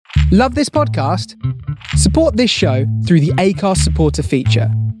Love this podcast? Support this show through the Acast supporter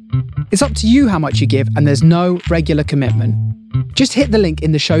feature. It's up to you how much you give, and there's no regular commitment. Just hit the link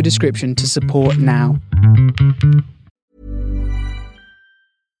in the show description to support now.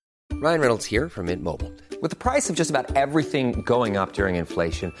 Ryan Reynolds here from Mint Mobile. With the price of just about everything going up during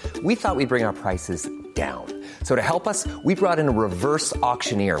inflation, we thought we'd bring our prices down. So to help us, we brought in a reverse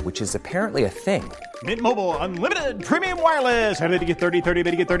auctioneer, which is apparently a thing. Mint Mobile Unlimited Premium Wireless. How to get 30, 30,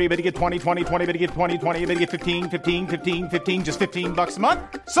 bit to get 30, bit to get 20, 20, 20, bit to get 20, 20, bit to get 15, 15, 15, 15, just $15 a month?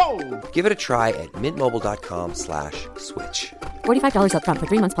 Sold! Give it a try at mintmobile.com/switch. $45 up front for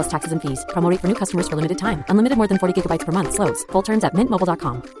 3 months plus taxes and fees. Promo rate for new customers for limited time. Unlimited more than 40 gigabytes per month. Slows full terms at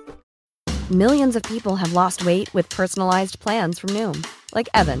mintmobile.com. Millions of people have lost weight with personalized plans from Noom. Like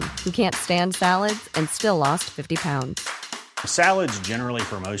Evan, who can't stand salads and still lost 50 pounds. Salads generally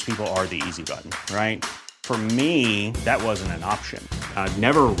for most people are the easy button, right? For me, that wasn't an option. I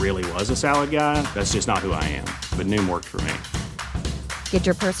never really was a salad guy. That's just not who I am. But Noom worked for me. Get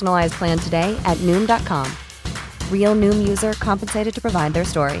your personalized plan today at Noom.com. Real Noom user compensated to provide their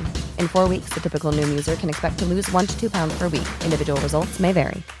story. In 4 weeks, the typical Noom user can expect to lose 1 to 2 pounds per week. Individual results may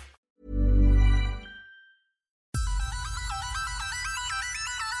vary.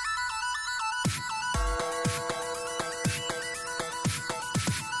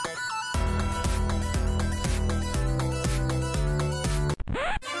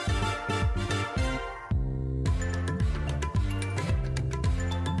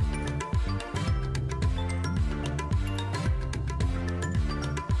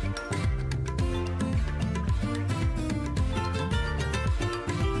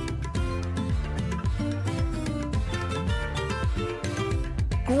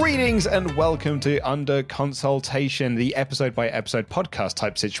 Greetings and welcome to Under Consultation, the episode-by-episode podcast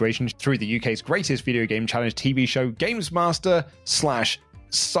type situation through the UK's greatest video game challenge TV show, Games Master /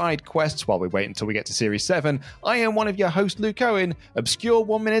 Side Quests. While we wait until we get to Series 7, I am one of your hosts, Luke Owen, obscure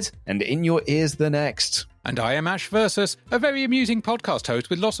 1 minute and in your ears the next. And I am Ash Versus, a very amusing podcast host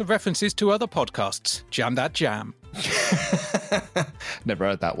with lots of references to other podcasts. Jam that jam. Never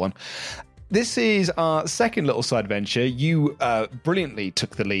heard that one. This is our second little side venture. You brilliantly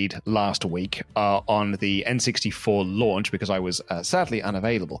took the lead last week on the N64 launch because I was sadly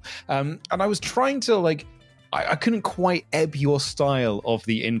unavailable. And I was trying to, I couldn't quite ebb your style of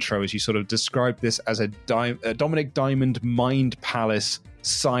the intro as you sort of described this as a Dominic Diamond Mind Palace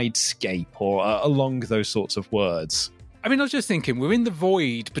sidescape or along those sorts of words. I mean, I was just thinking, we're in the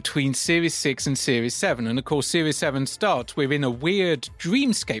void between Series 6 and Series 7, and of course Series 7 starts, we're in a weird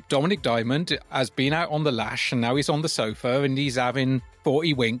dreamscape. Dominic Diamond has been out on the lash, and now he's on the sofa, and he's having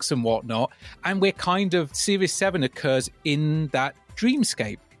 40 winks and whatnot, and we're kind of, Series 7 occurs in that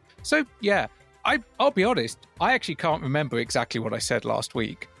dreamscape. So, yeah, I'll be honest, I actually can't remember exactly what I said last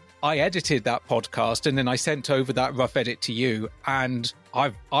week. I edited that podcast, and then I sent over that rough edit to you, and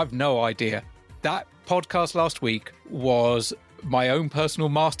I've no idea. That podcast last week was my own personal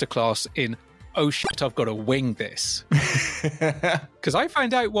masterclass in, oh shit, I've got to wing this. Because I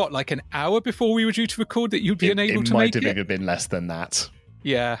found out, an hour before we were due to record that you'd be unable to make it? It might have been less than that.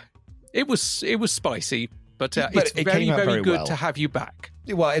 Yeah, it was spicy, but it's very, very good to have you back.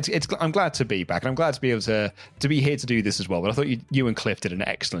 Well, I'm glad to be back, and I'm glad to be able to be here to do this as well. But I thought you and Cliff did an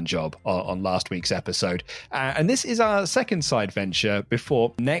excellent job on last week's episode. And this is our second side venture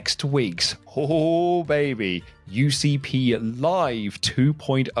before next week's, oh baby, UCP Live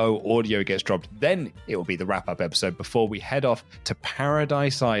 2.0 audio gets dropped. Then it will be the wrap-up episode before we head off to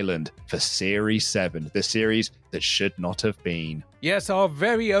Paradise Island for Series 7, the series that should not have been. Yes, our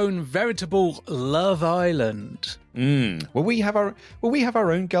very own veritable Love Island. Will we have our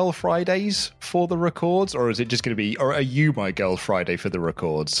own Girl Fridays for the records, or is it just going to be, or are you my Girl Friday for the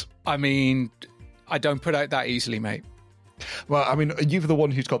records? I mean, I don't put out that easily, mate. Well, I mean, you're the one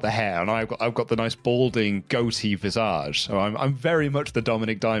who's got the hair, and I've got the nice balding goatee visage. So I'm very much the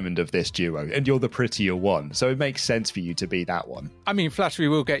Dominic Diamond of this duo, and you're the prettier one. So it makes sense for you to be that one. I mean, flattery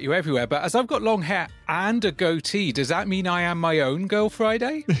will get you everywhere, but as I've got long hair and a goatee, does that mean I am my own Girl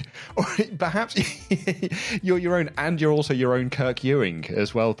Friday? Or perhaps you're your own, and you're also your own Kirk Ewing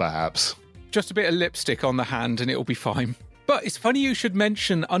as well, perhaps. Just a bit of lipstick on the hand, and it'll be fine. But it's funny you should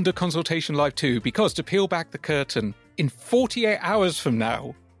mention Under Consultation Live 2, because to peel back the curtain, in 48 hours from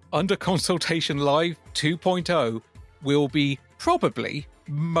now, Under Consultation Live 2.0 will be probably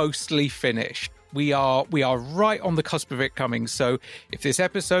mostly finished. We are right on the cusp of it coming, so if this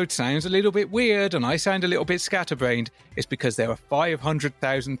episode sounds a little bit weird and I sound a little bit scatterbrained, it's because there are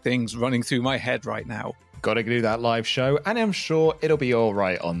 500,000 things running through my head right now. Got to do that live show, and I'm sure it'll be all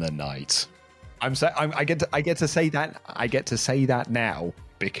right on the night. I get to say that now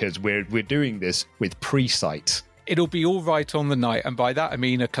because we're doing this with pre-sight. It'll be all right on the night, and by that I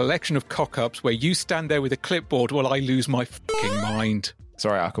mean a collection of cock-ups where you stand there with a clipboard while I lose my fucking mind.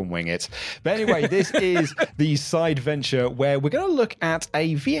 Sorry, I can wing it. But anyway, this is the side venture where we're going to look at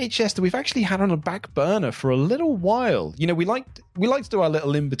a VHS that we've actually had on a back burner for a little while. You know, we like to do our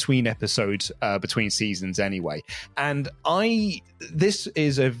little in-between episodes between seasons anyway. And this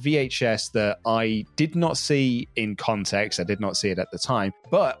is a VHS that I did not see in context. I did not see it at the time,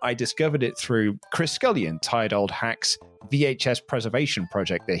 but I discovered it through Chris Scullion, Tired Old Hacks VHS preservation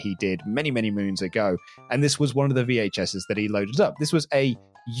project that he did many, many moons ago. And this was one of the VHSs that he loaded up. This was a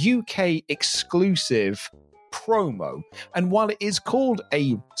UK exclusive promo. And while it is called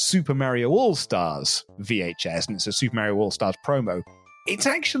a Super Mario All-Stars VHS, and it's a Super Mario All-Stars promo, it's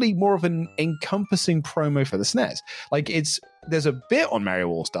actually more of an encompassing promo for the SNES. Like, there's a bit on Mario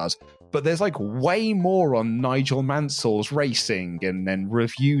All-Stars, but there's like way more on Nigel Mansell's racing and then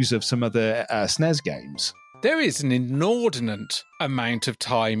reviews of some other SNES games. There is an inordinate amount of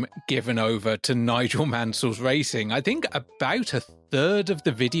time given over to Nigel Mansell's racing. I think about a third of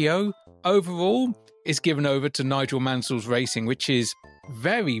the video overall is given over to Nigel Mansell's racing, which is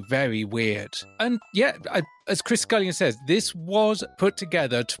very, very weird. And yeah, as Chris Scullion says, this was put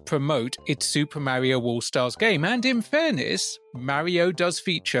together to promote its Super Mario All-Stars game. And in fairness, Mario does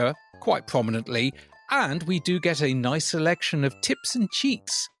feature quite prominently, and we do get a nice selection of tips and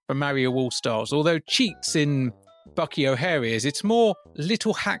cheats for Mario All-Stars, although cheats in Bucky O'Hara's, it's more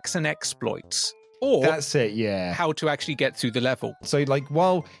little hacks and exploits. Or that's it, yeah. How to actually get through the level. So, like,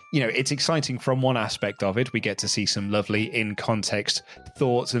 while, you know, it's exciting from one aspect of it, we get to see some lovely in-context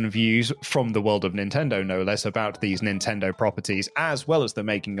thoughts and views from the world of Nintendo, no less, about these Nintendo properties, as well as the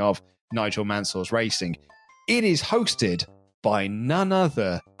making of Nigel Mansell's racing. It is hosted by none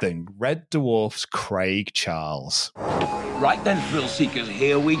other than Red Dwarf's Craig Charles. Right then, thrill seekers,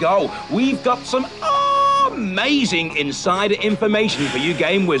 here we go. We've got some amazing insider information for you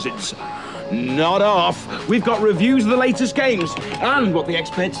game wizards. Not off. We've got reviews of the latest games and what the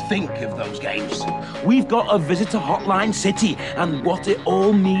experts think of those games. We've got a visit to Hotline City and what it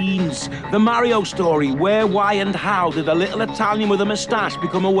all means. The Mario story, where, why, and how did a little Italian with a moustache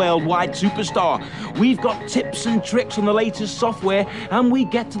become a worldwide superstar. We've got tips and tricks on the latest software, and we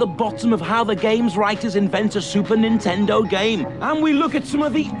get to the bottom of how the game's writers invent a Super Nintendo game. And we look at some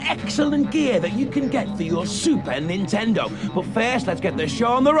of the excellent gear that you can get for your Super Nintendo. But first, let's get the show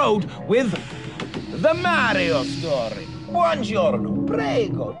on the road with the Mario story. Buongiorno,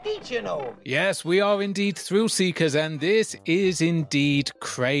 prego, diceno. Yes, we are indeed thrill seekers, and this is indeed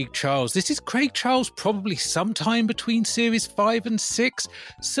Craig Charles. This is Craig Charles probably sometime between Series 5 and 6,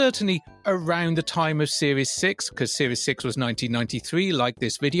 certainly around the time of Series 6, because Series 6 was 1993, like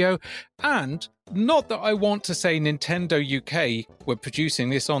this video. And not that I want to say Nintendo UK were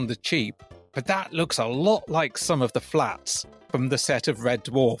producing this on the cheap, but that looks a lot like some of the flats from the set of Red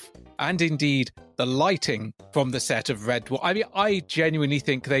Dwarf. And indeed, the lighting from the set of Red Dwarf. I mean, I genuinely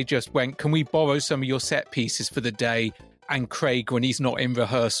think they just went, can we borrow some of your set pieces for the day? And Craig, when he's not in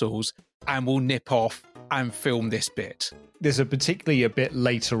rehearsals, and we'll nip off and film this bit. There's particularly a bit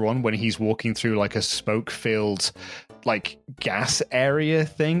later on when he's walking through like a smoke-filled like gas area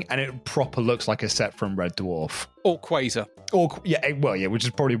thing, and it proper looks like a set from Red Dwarf. Or Quasar. Yeah, which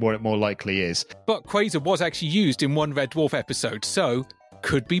is probably what it more likely is. But Quasar was actually used in one Red Dwarf episode, so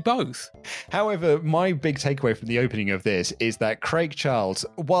could be both. However, my big takeaway from the opening of this is that Craig Charles,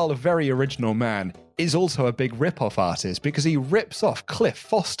 while a very original man, is also a big rip-off artist, because he rips off Cliff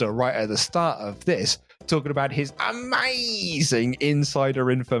Foster right at the start of this, talking about his amazing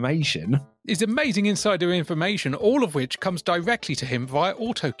insider information. His amazing insider information, all of which comes directly to him via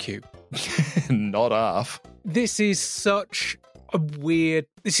AutoCue. Not half. This is such a weird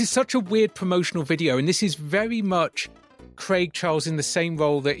promotional video, and this is very much Craig Charles in the same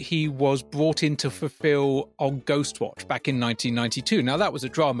role that he was brought in to fulfill on Ghostwatch back in 1992. Now, that was a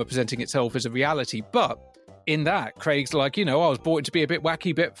drama presenting itself as a reality, but in that, Craig's like, I was brought in to be a bit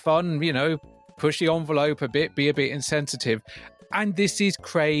wacky, bit fun, push the envelope a bit, be a bit insensitive. And this is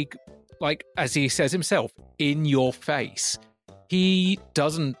Craig, like, as he says himself, in your face. He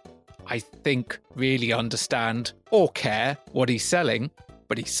doesn't, I think, really understand or care what he's selling,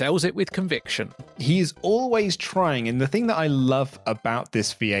 but he sells it with conviction. He is always trying, and the thing that I love about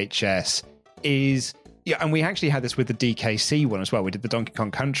this VHS is, and we actually had this with the DKC one as well. We did the Donkey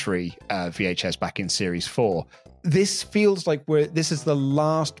Kong Country VHS back in Series 4. This feels like this is the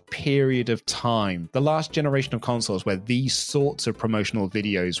last period of time, the last generation of consoles where these sorts of promotional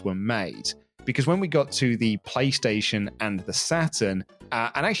videos were made. because when we got to the PlayStation and the Saturn,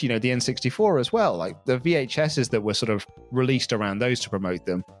 and actually, the N64 as well, like the VHSs that were sort of released around those to promote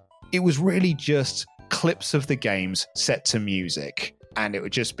them, it was really just clips of the games set to music. And it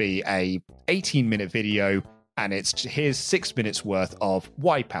would just be a 18-minute video, and here's 6 minutes worth of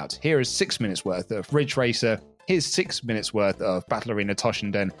Wipeout. Here is 6 minutes worth of Ridge Racer. Here's 6 minutes worth of Battle Arena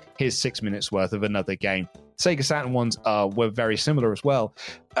Toshinden. Here's 6 minutes worth of another game. Sega Saturn ones were very similar as well.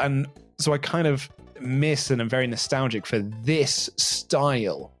 And so I kind of miss and I'm very nostalgic for this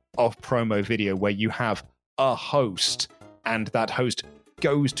style of promo video where you have a host and that host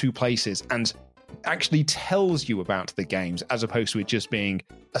goes to places and actually tells you about the games as opposed to it just being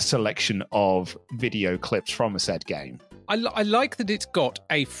a selection of video clips from a said game. I like that it's got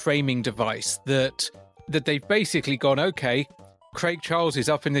a framing device that they've basically gone, okay, Craig Charles is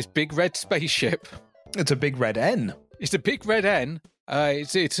up in this big red spaceship. It's a big red N. It's a big red N.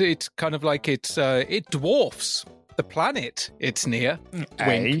 It's kind of like it dwarfs the planet it's near.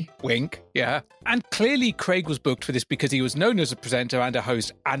 Wink, yeah. And clearly Craig was booked for this because he was known as a presenter and a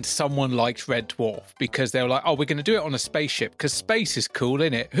host, and someone liked Red Dwarf because they were like, oh, we're going to do it on a spaceship because space is cool,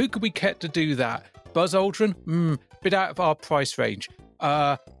 innit? Who could we get to do that? Buzz Aldrin? Bit out of our price range.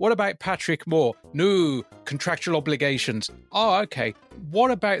 What about Patrick Moore? No, contractual obligations. Oh, okay.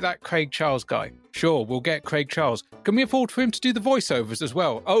 What about that Craig Charles guy? Sure, we'll get Craig Charles. Can we afford for him to do the voiceovers as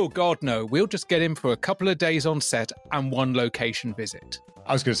well? Oh, God, no. We'll just get him for a couple of days on set and one location visit.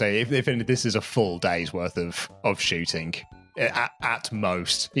 I was going to say, if this is a full day's worth of shooting, at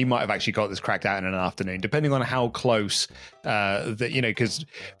most, he might have actually got this cracked out in an afternoon, depending on how close, because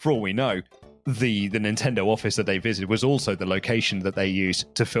for all we know, the Nintendo office that they visited was also the location that they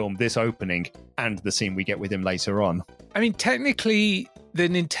used to film this opening and the scene we get with him later on. I mean, technically, the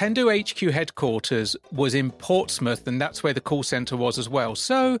Nintendo HQ headquarters was in Portsmouth, and that's where the call center was as well.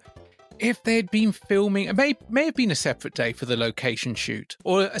 So if they'd been filming, it may have been a separate day for the location shoot,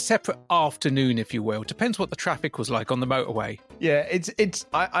 or a separate afternoon, if you will. Depends what the traffic was like on the motorway. Yeah, it's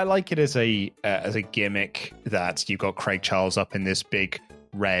I like it as a gimmick that you've got Craig Charles up in this big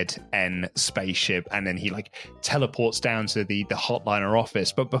red N spaceship, and then he teleports down to the hotliner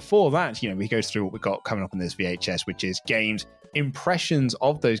office. But before that, he goes through what we've got coming up in this VHS, which is games, impressions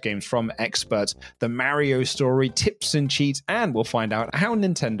of those games from experts, the Mario story, tips and cheats, and we'll find out how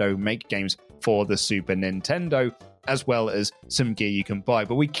Nintendo make games for the Super Nintendo, as well as some gear you can buy.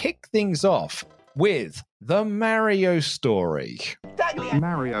 But we kick things off with the Mario story.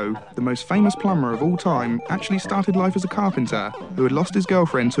 Mario, the most famous plumber of all time, actually started life as a carpenter who had lost his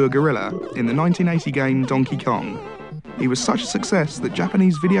girlfriend to a gorilla in the 1980 game Donkey Kong. He was such a success that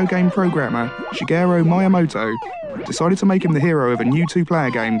Japanese video game programmer Shigeru Miyamoto decided to make him the hero of a new two-player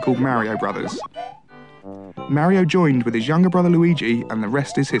game called Mario Brothers. Mario joined with his younger brother Luigi, and the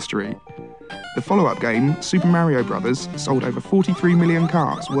rest is history. The follow-up game, Super Mario Brothers, sold over 43 million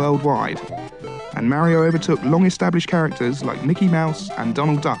carts worldwide, and Mario overtook long-established characters like Mickey Mouse and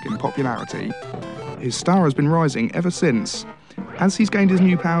Donald Duck in popularity. His star has been rising ever since, as he's gained his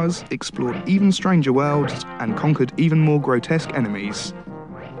new powers, explored even stranger worlds, and conquered even more grotesque enemies.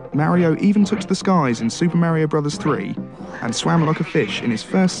 Mario even took to the skies in Super Mario Bros. 3, and swam like a fish in his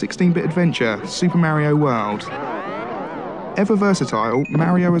first 16-bit adventure, Super Mario World. Ever versatile,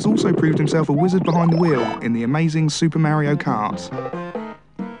 Mario has also proved himself a wizard behind the wheel in the amazing Super Mario Kart.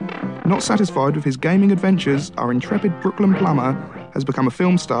 Not satisfied with his gaming adventures, our intrepid Brooklyn plumber has become a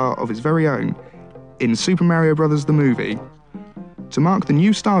film star of his very own in Super Mario Bros. The movie. To mark the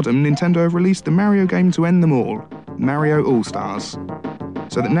new stardom, Nintendo have released the Mario game to end them all, Mario All-Stars,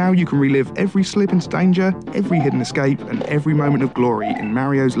 so that now you can relive every slip into danger, every hidden escape, and every moment of glory in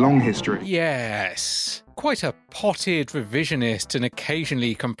Mario's long history. Yes. Quite a potted, revisionist, and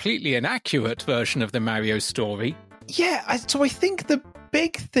occasionally completely inaccurate version of the Mario story. Yeah, so I think the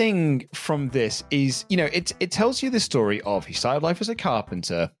big thing from this is, it tells you the story of he started life as a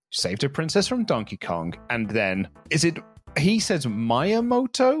carpenter, saved a princess from Donkey Kong, and then, he says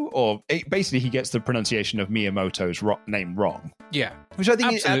Miyamoto, or basically he gets the pronunciation of Miyamoto's name wrong. Yeah, which I think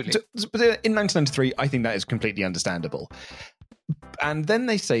absolutely. In 1993, I think that is completely understandable. And then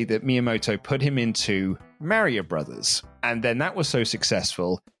they say that Miyamoto put him into Mario Brothers, and then that was so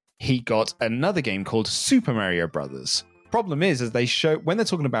successful, he got another game called Super Mario Brothers. Problem is, as they show, when they're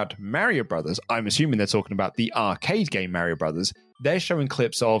talking about Mario Brothers, I'm assuming they're talking about the arcade game Mario Brothers, they're showing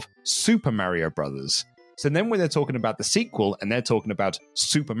clips of Super Mario Brothers. So then when they're talking about the sequel and they're talking about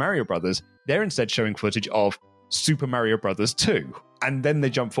Super Mario Brothers, they're instead showing footage of Super Mario Brothers 2. And then they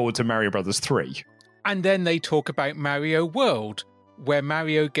jump forward to Mario Brothers 3. And then they talk about Mario World, where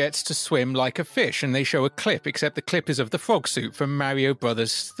Mario gets to swim like a fish, and they show a clip, except the clip is of the frog suit from Mario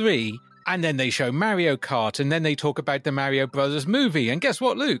Brothers 3. And then they show Mario Kart, and then they talk about the Mario Brothers movie. And guess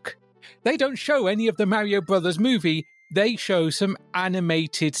what, Luke? They don't show any of the Mario Brothers movie. They show some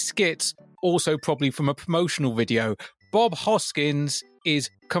animated skits, also probably from a promotional video. Bob Hoskins is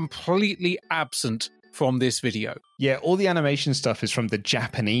completely absent from this video. Yeah, all the animation stuff is from the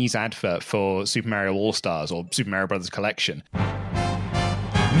Japanese advert for Super Mario All-Stars or Super Mario Brothers Collection.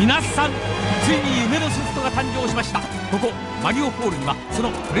 皆さん、ついに夢のソフトが誕生しました。ここマリオホールにはそ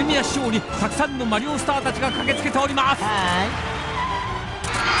のプレミア仕様にたくさんのマリオスターたちが駆けつけております。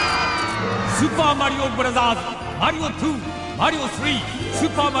スーパーマリオブラザーズ、マリオ2、マリオ3、スー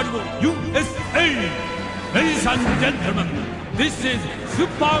パーマリオ USA。Ladies and gentlemen, this is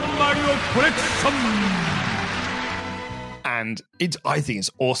Super Mario Collection. And I think it's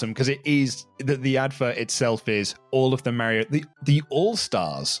awesome because it is the advert itself is all of the Mario, the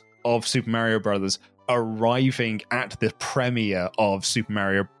all-stars of Super Mario Brothers arriving at the premiere of Super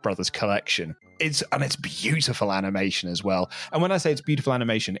Mario Brothers Collection. It's beautiful animation as well. And when I say it's beautiful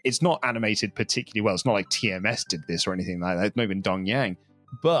animation, it's not animated particularly well. It's not like TMS did this or anything like that. It's not even Dong Yang.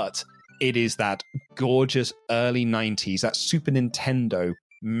 But it is that gorgeous early 90s, that Super Nintendo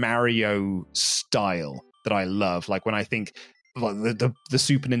Mario style that I love. Like when I think the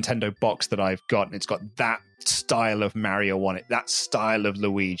Super Nintendo box that I've got, and it's got that style of Mario on it, that style of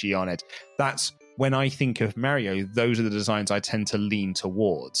Luigi on it. That's when I think of Mario, those are the designs I tend to lean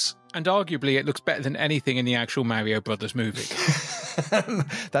towards. And arguably, it looks better than anything in the actual Mario Brothers movie.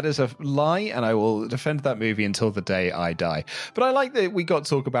 That is a lie, and I will defend that movie until the day I die. But I like that we got to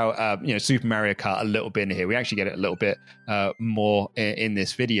talk about Super Mario Kart a little bit in here. We actually get it a little bit more in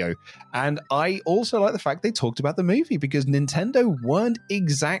this video. And I also like the fact they talked about the movie, because Nintendo weren't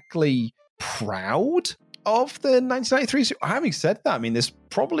exactly proud of the 1993. Having said that, I mean, this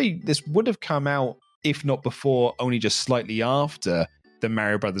would have come out, if not before, only just slightly after the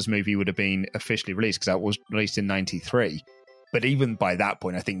Mario Brothers movie would have been officially released, because that was released in 93. But even by that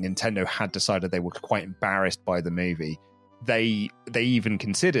point, I think Nintendo had decided they were quite embarrassed by the movie. They even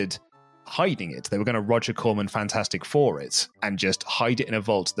considered hiding it. They were going to Roger Corman Fantastic Four it and just hide it in a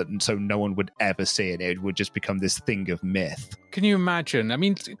vault so no one would ever see it. It would just become this thing of myth. Can you imagine? I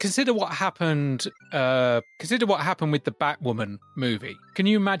mean, consider what happened with the Batwoman movie. Can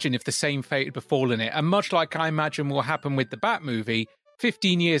you imagine if the same fate had befallen it? And much like I imagine will happen with the Bat movie,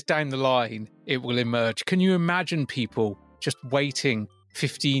 15 years down the line, it will emerge. Can you imagine people just waiting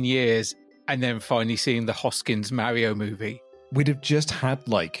 15 years and then finally seeing the Hoskins Mario movie? We'd have just had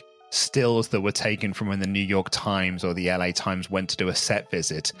stills that were taken from when the New York Times or the LA Times went to do a set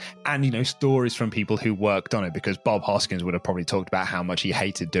visit, and stories from people who worked on it, because Bob Hoskins would have probably talked about how much he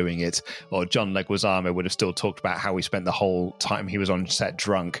hated doing it, or John Leguizamo would have still talked about how he spent the whole time he was on set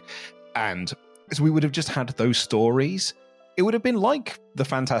drunk. And so we would have just had those stories. It would have been like the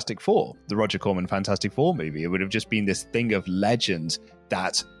Fantastic Four, the Roger Corman Fantastic Four movie. It would have just been this thing of legend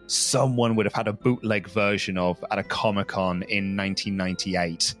that someone would have had a bootleg version of at a Comic-Con in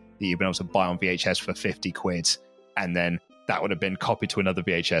 1998 that you've been able to buy on VHS for 50 quid. And then that would have been copied to another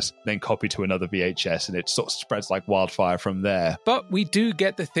VHS, then copied to another VHS, and it sort of spreads like wildfire from there. But we do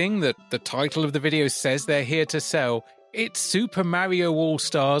get the thing that the title of the video says they're here to sell. It's Super Mario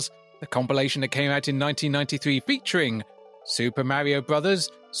All-Stars, the compilation that came out in 1993 featuring Super Mario Brothers,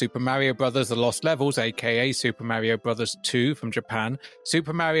 Super Mario Brothers The Lost Levels, aka Super Mario Brothers 2 from Japan,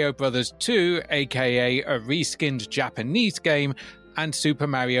 Super Mario Brothers 2, aka a reskinned Japanese game, and Super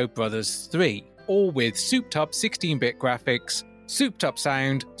Mario Brothers 3, all with souped-up 16-bit graphics, souped-up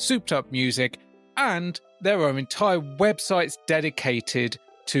sound, souped-up music, and there are entire websites dedicated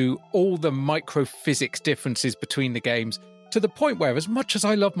to all the microphysics differences between the games, to the point where, as much as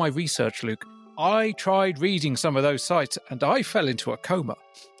I love my research, Luke, I tried reading some of those sites and I fell into a coma.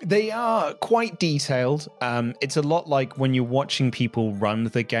 They are quite detailed. It's a lot like when you're watching people run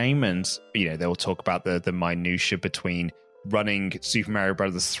the game, and they'll talk about the minutiae between running Super Mario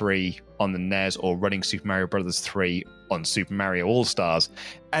Brothers 3 on the NES or running Super Mario Brothers 3 on Super Mario All-Stars.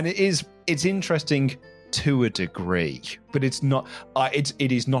 And it's interesting to a degree, but it's not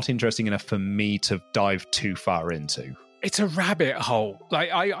it is not interesting enough for me to dive too far into. It's a rabbit hole.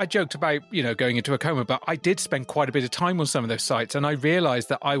 Like I joked about, going into a coma, but I did spend quite a bit of time on some of those sites, and I realized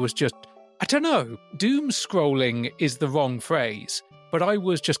that I was just, I don't know, doom scrolling is the wrong phrase, but I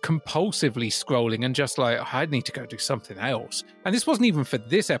was just compulsively scrolling and just like, I need to go do something else. And this wasn't even for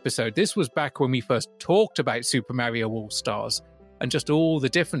this episode. This was back when we first talked about Super Mario All-Stars and just all the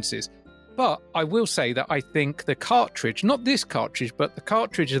differences. But I will say that I think the cartridge, not this cartridge, but the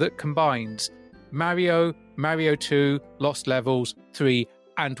cartridge that combines Mario, Mario 2, Lost Levels, 3,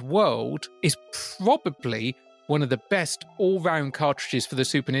 and World is probably one of the best all-round cartridges for the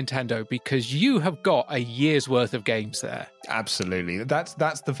Super Nintendo because you have got a year's worth of games there. Absolutely. That's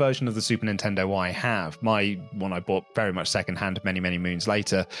the version of the Super Nintendo I have. My one I bought very much secondhand many, many moons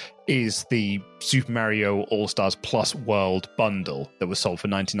later is the Super Mario All-Stars Plus World bundle that was sold for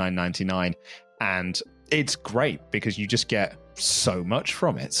 $99.99. And it's great because you just get so much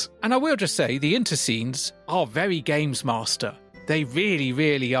from it. And I will just say, the interscenes are very Games Master. They really,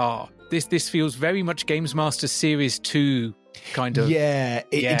 really are. This feels very much Games Master Series 2 kind of.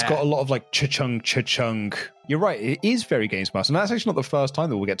 It's got a lot of like cha-chung. You're right, it is very Games Master. And that's actually not the first time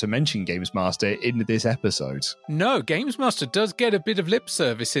that we'll get to mention Games Master in this episode. No, Games Master does get a bit of lip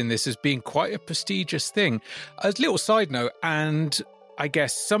service in this as being quite a prestigious thing. As a little side note, and I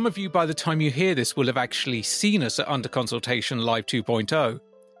guess some of you by the time you hear this will have actually seen us at Under Consultation Live 2.0.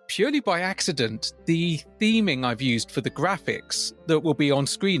 Purely by accident, the theming I've used for the graphics that will be on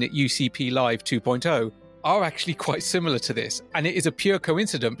screen at UCP Live 2.0 are actually quite similar to this. And it is a pure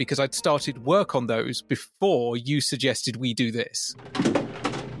coincidence because I'd started work on those before you suggested we do this.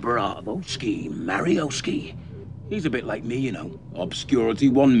 Bravo-ski, Mario-ski. He's a bit like me, you know. Obscurity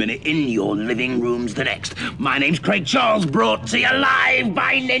 1 minute, in your living rooms the next. My name's Craig Charles, brought to you live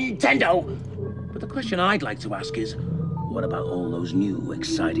by Nintendo. But the question I'd like to ask is, what about all those new,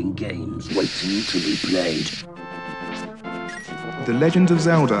 exciting games waiting to be played? The Legend of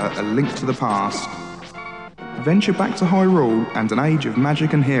Zelda: A Link to the Past. Venture back to Hyrule and an age of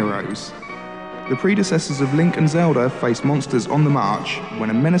magic and heroes. The predecessors of Link and Zelda face monsters on the march when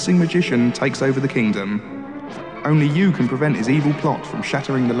a menacing magician takes over the kingdom. Only you can prevent his evil plot from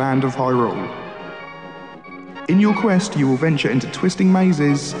shattering the land of Hyrule. In your quest, you will venture into twisting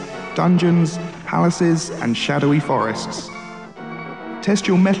mazes, dungeons, palaces, and shadowy forests. Test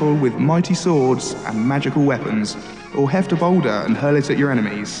your mettle with mighty swords and magical weapons, or heft a boulder and hurl it at your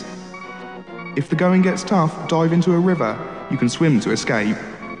enemies. If the going gets tough, dive into a river. You can swim to escape.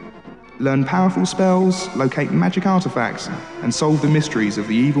 Learn powerful spells, locate magic artifacts, and solve the mysteries of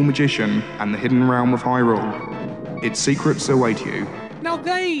the evil magician and the hidden realm of Hyrule. Its secrets await you. Now,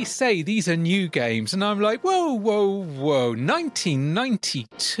 they say these are new games, and I'm like, whoa,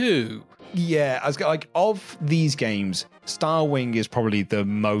 1992. Yeah, I was like, of these games, Starwing is probably the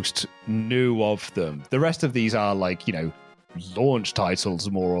most new of them. The rest of these are like, you know, launch titles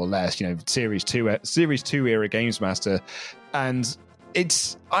more or less, you know, Series 2 era Games Master. And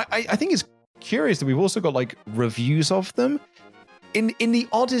it's, I think it's curious that we've also got like reviews of them in the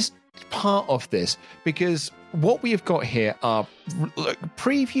oddest part of this, because what we have got here are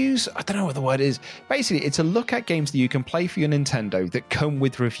previews. I don't know what the word is. Basically, it's a look at games that you can play for your Nintendo that come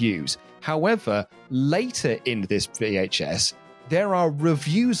with reviews. However, later in this VHS, there are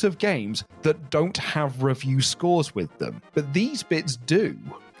reviews of games that don't have review scores with them, but these bits do.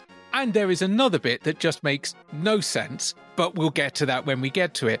 And there is another bit that just makes no sense, but we'll get to that when we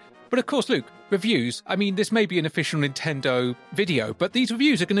get to it. But of course, Luke, reviews, I mean, this may be an official Nintendo video, but these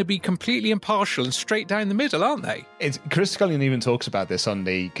reviews are going to be completely impartial and straight down the middle, aren't they? Chris Scullion even talks about this on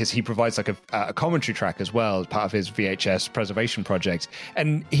because he provides like a commentary track as well as part of his VHS preservation project.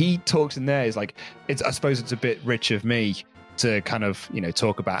 And he talks in there, is like, I suppose it's a bit rich of me to kind of, you know,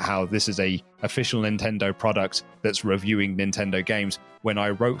 talk about how this is a official Nintendo product that's reviewing Nintendo games when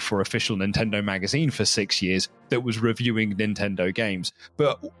I wrote for Official Nintendo Magazine for 6 years that was reviewing Nintendo games.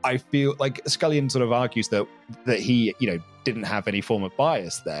 But I feel like Scullion sort of argues that he, you know, didn't have any form of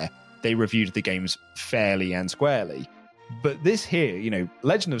bias there. They reviewed the games fairly and squarely. But this here, you know,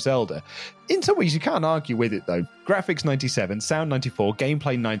 Legend of Zelda, in some ways you can't argue with it though. Graphics 97, sound 94,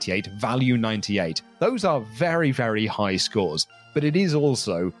 gameplay 98, value 98. Those are very, very high scores. But it is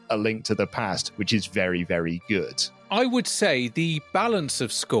also A Link to the Past, which is very, very good. I would say the balance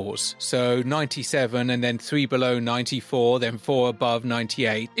of scores, so 97 and then 3 below 94, then 4 above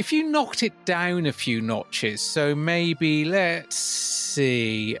 98. If you knocked it down a few notches, so maybe, let's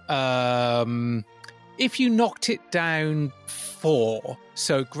see, if you knocked it down 4,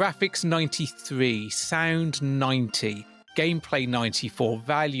 so graphics 93, sound 90, gameplay 94,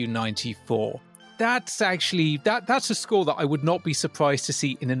 value 94, that's actually, that's a score that I would not be surprised to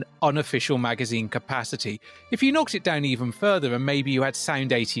see in an unofficial magazine capacity. If you knocked it down even further and maybe you had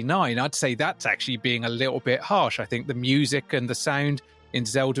sound 89, I'd say that's actually being a little bit harsh. I think the music and the sound in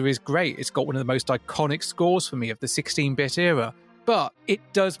Zelda is great. It's got one of the most iconic scores for me of the 16-bit era. But it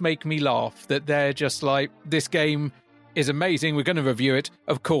does make me laugh that they're just like, this game is amazing, we're going to review it.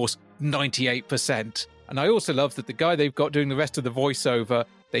 Of course, 98%. And I also love that the guy they've got doing the rest of the voiceover,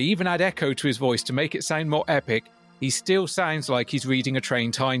 they even add echo to his voice to make it sound more epic. he still sounds like he's reading a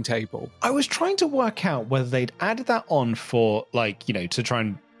train timetable. I was trying to work out whether they'd added that on for, like, you know, to try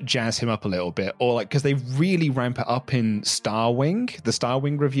and jazz him up a little bit, or like, because they really ramp it up in Starwing, the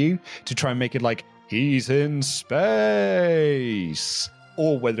Starwing review, to try and make it like, he's in space.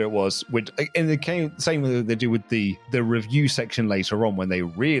 Or whether it was, and the same way they do with the review section later on, when they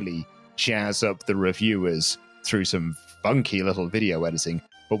really jazz up the reviewers through some funky little video editing.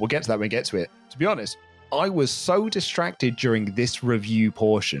 But we'll get to that when we get to it. To be honest, I was so distracted during this review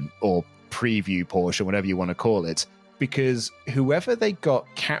portion, or preview portion, whatever you want to call it, because whoever they got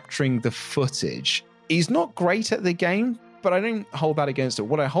capturing the footage is not great at the game, but I don't hold that against it.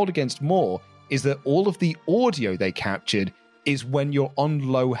 What I hold against more is that all of the audio they captured is when you're on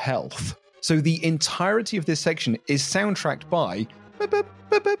low health. So the entirety of this section is soundtracked by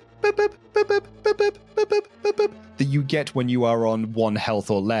that you get when you are on 1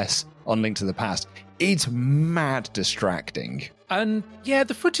 health or less on Link to the Past. It's mad distracting. And yeah,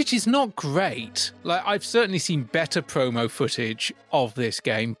 the footage is not great. Like, I've certainly seen better promo footage of this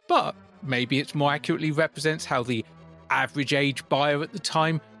game, but maybe it more accurately represents how the average age buyer at the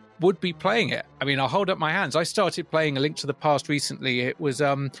time would be playing it. I mean, I'll hold up my hands. I started playing A Link to the Past recently. It was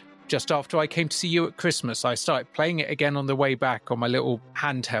just after I came to see you at Christmas. I started playing it again on the way back on my little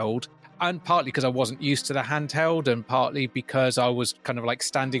handheld, and partly because I wasn't used to the handheld, and partly because I was kind of like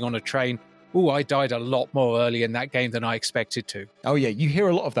standing on a train. Ooh, I died a lot more early in that game than I expected to. Oh yeah, you hear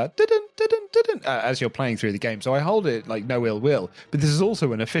a lot of that as you're playing through the game, so I hold it like no ill will. But this is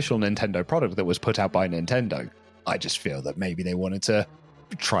also an official Nintendo product that was put out by Nintendo. I just feel that maybe they wanted to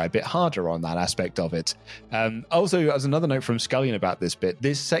try a bit harder on that aspect of it. Also, as another note from Scullion about this bit,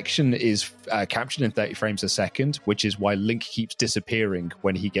 this section is captured in 30 frames a second, which is why Link keeps disappearing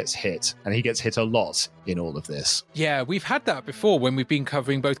when he gets hit, and he gets hit a lot in all of this. Yeah, we've had that before when we've been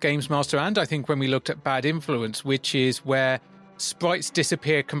covering both Games Master and I think when we looked at Bad Influence, which is where sprites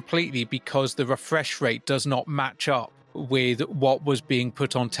disappear completely because the refresh rate does not match up with what was being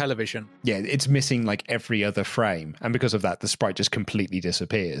put on television. Yeah, it's missing like every other frame, and because of that, the sprite just completely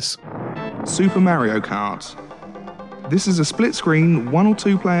disappears. Super Mario Kart. This is a split-screen 1 or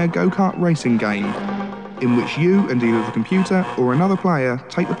 2 player go-kart racing game in which you and either the computer or another player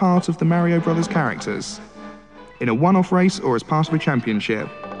take the part of the Mario Brothers characters in a one-off race or as part of a championship.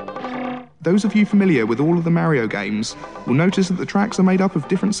 Those of you familiar with all of the Mario games will notice that the tracks are made up of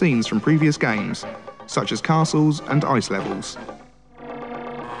different scenes from previous games, such as castles and ice levels.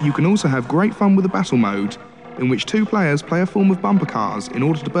 You can also have great fun with the battle mode, in which 2 players play a form of bumper cars in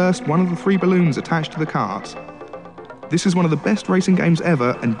order to burst one of the 3 balloons attached to the cart. This is one of the best racing games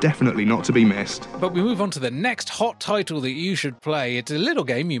ever, and definitely not to be missed. But we move on to the next hot title that you should play. It's a little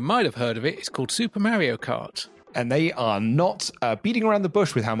game, you might have heard of it. It's called Super Mario Kart. And they are not beating around the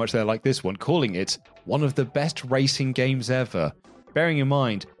bush with how much they're like this one, calling it one of the best racing games ever. Bearing in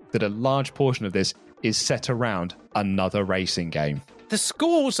mind that a large portion of this is set around another racing game. The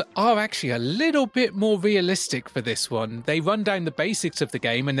scores are actually a little bit more realistic for this one. They run down the basics of the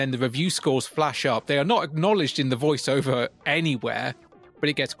game and then the review scores flash up. They are not acknowledged in the voiceover anywhere, but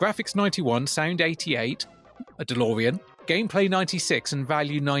it gets graphics 91, sound 88, a DeLorean, gameplay 96 and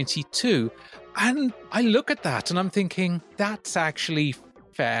value 92. And I look at that and I'm thinking, that's actually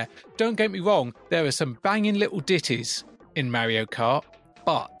fair. Don't get me wrong, there are some banging little ditties in Mario Kart,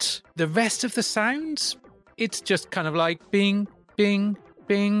 but the rest of the sounds, it's just kind of like bing, bing,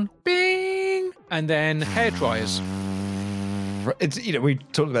 bing, bing, and then hairdryers. It's, you know, we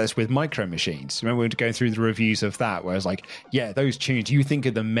talked about this with Micro Machines. Remember we were going through the reviews of that, where it's like, yeah, those tunes, you think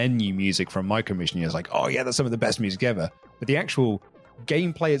of the menu music from Micro Machines, it's like, oh yeah, that's some of the best music ever. But the actual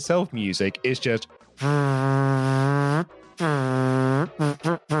gameplay itself music is just... And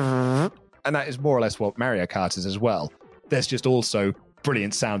that is more or less what Mario Kart is as well. There's just also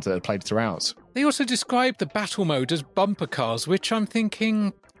brilliant sounds that are played throughout. They also describe the battle mode as bumper cars, which I'm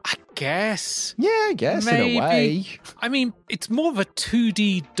thinking, I guess. Yeah, I guess, maybe. In a way. I mean, it's more of a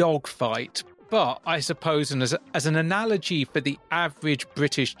 2D dogfight, but I suppose as an analogy for the average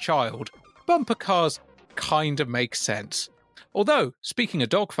British child, bumper cars kind of make sense. Although, speaking of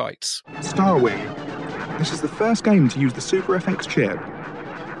dogfights... Starwing. This is the first game to use the Super FX chip.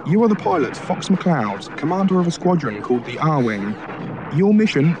 You are the pilot, Fox McCloud, commander of a squadron called the R-Wing. Your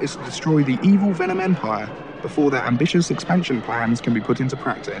mission is to destroy the evil Venom Empire before their ambitious expansion plans can be put into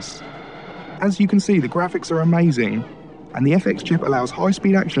practice. As you can see, the graphics are amazing, and the FX chip allows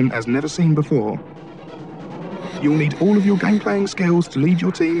high-speed action as never seen before. You'll need all of your game-playing skills to lead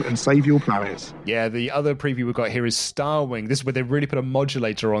your team and save your planet. Yeah, the other preview we've got here is Starwing. This is where they really put a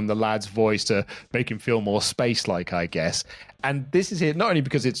modulator on the lad's voice to make him feel more space-like, I guess. And this is here not only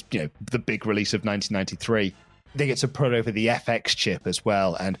because it's, you know, the big release of 1993, they get to put over the FX chip as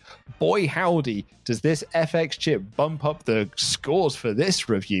well. And boy, howdy, does this FX chip bump up the scores for this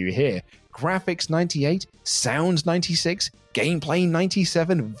review here. Graphics 98, sounds 96, gameplay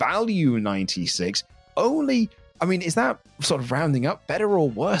 97, value 96. Only, I mean, is that sort of rounding up better or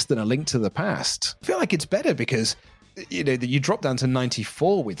worse than A Link to the Past? I feel like it's better because, you know, you drop down to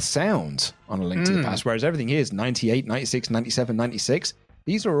 94 with sound on A Link to the Past, whereas everything here is 98, 96, 97, 96.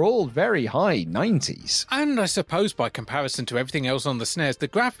 These are all very high 90s. And I suppose by comparison to everything else on the SNES, the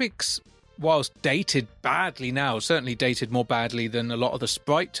graphics, whilst dated badly now, certainly dated more badly than a lot of the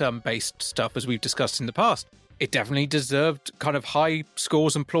sprite-based stuff as we've discussed in the past. It definitely deserved kind of high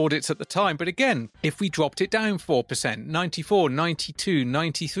scores and plaudits at the time. But again, if we dropped it down 4%, 94, 92,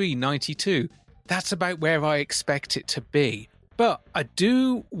 93, 92, that's about where I expect it to be. But I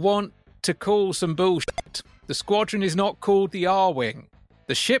do want to call some bullshit. The squadron is not called the R-Wing.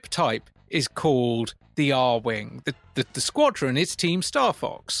 The ship type is called the R-Wing. The squadron is Team Star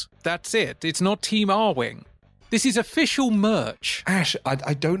Fox. That's it. It's not Team R-Wing. This is official merch. Ash,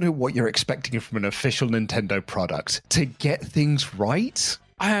 I don't know what you're expecting from an official Nintendo product. To get things right?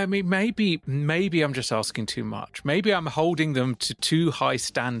 I mean, maybe I'm just asking too much. Maybe I'm holding them to too high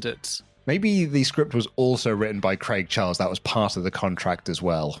standards. Maybe the script was also written by Craig Charles. That was part of the contract as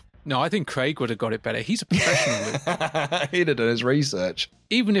well. No, I think Craig would have got it better. He's a professional. He'd have done his research.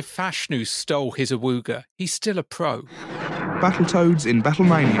 Even if Fashnu stole his Awooga, he's still a pro. Battletoads in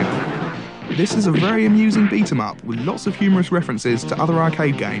Battlemania. This is a very amusing beat-em-up with lots of humorous references to other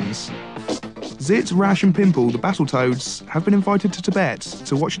arcade games. Zit, Rash and Pimple, the Battletoads, have been invited to Tibet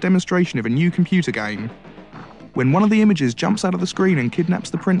to watch a demonstration of a new computer game. When one of the images jumps out of the screen and kidnaps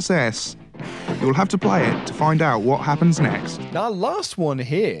the princess, you'll have to play it to find out what happens next. Now, last one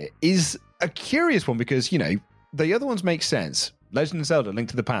here is a curious one because, you know, the other ones make sense. Legend of Zelda, Link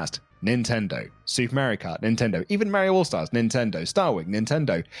to the Past, Nintendo. Super Mario Kart, Nintendo. Even Mario All-Stars, Nintendo. Star Wing,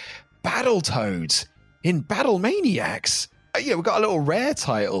 Nintendo. Battletoads in Battlemaniacs. Yeah, we've got a little rare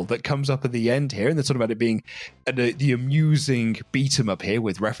title that comes up at the end here, and they're talking about it being the amusing beat-em-up here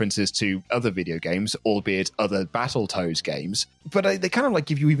with references to other video games, albeit other Battletoads games. But they kind of like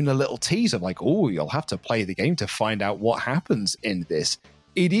give you even a little teaser, like, oh, you'll have to play the game to find out what happens in this.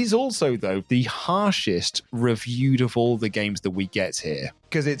 It is also, though, the harshest reviewed of all the games that we get here.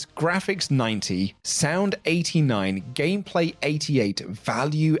 Because it's graphics 90, sound 89, gameplay 88,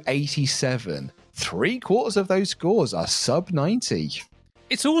 value 87. 3/4 of those scores are sub 90.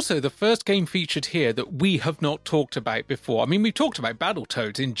 It's also the first game featured here that we have not talked about before. I mean, we've talked about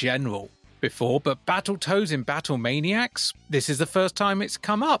Battletoads in general before, but Battletoads in Battlemaniacs, this is the first time it's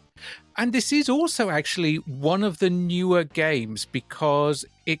come up. And this is also actually one of the newer games because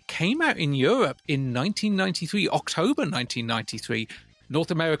it came out in Europe in 1993, October 1993, North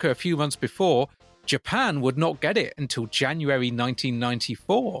America a few months before. Japan would not get it until January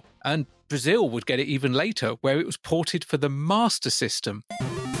 1994, and Brazil would get it even later, where it was ported for the Master System.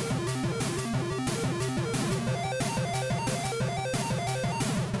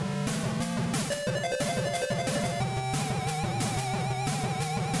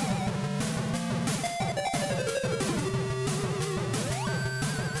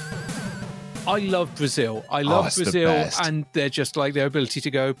 I love Brazil. I love Brazil, and they're just like their ability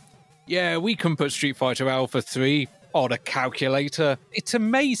to go, yeah, we can put Street Fighter Alpha 3 on a calculator. It's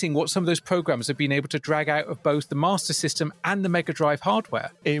amazing what some of those programs have been able to drag out of both the Master System and the Mega Drive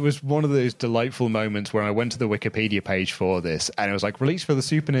hardware. It was one of those delightful moments where I went to the Wikipedia page for this, and it was like, released for the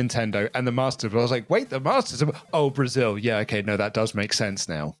Super Nintendo and the Master System. I was like, wait, the Master System? Oh, Brazil. Yeah, okay, no, that does make sense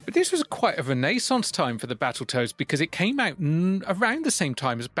now. But this was quite a renaissance time for the Battletoads because it came out around the same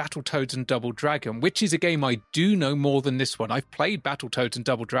time as Battletoads and Double Dragon, which is a game I do know more than this one. I've played Battletoads and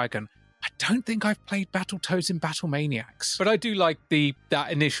Double Dragon. I don't think I've played Battletoads in Battlemaniacs. But I do like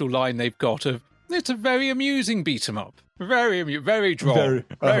that initial line they've got of, it's a very amusing beat-em-up. Very droll.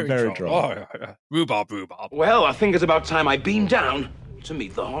 Very droll. Oh, rhubarb. Well, I think it's about time I beam down to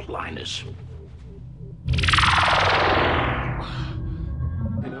meet the hotliners.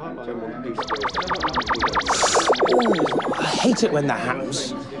 Oh, I hate it when that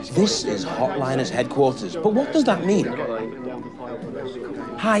happens. This is Hotliners headquarters, but what does that mean?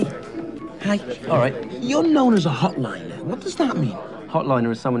 Hi. All right. You're known as a hotliner. What does that mean?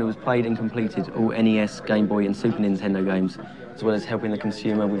 Hotliner is someone who has played and completed all NES, Game Boy and Super Nintendo games, as well as helping the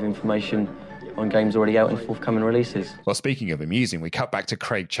consumer with information on games already out and forthcoming releases. Well, speaking of amusing, we cut back to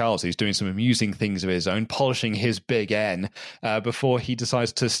Craig Charles, who's doing some amusing things of his own, polishing his big N before he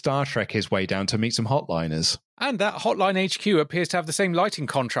decides to Star Trek his way down to meet some hotliners. And that Hotline HQ appears to have the same lighting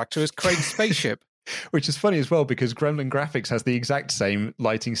contractor as Craig's spaceship. Which is funny as well, because Gremlin Graphics has the exact same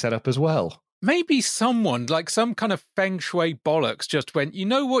lighting setup as well. Maybe someone, like some kind of feng shui bollocks, just went, you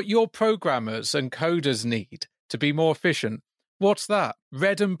know what your programmers and coders need to be more efficient? What's that?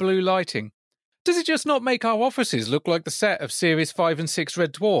 Red and blue lighting. Does it just not make our offices look like the set of Series 5 and 6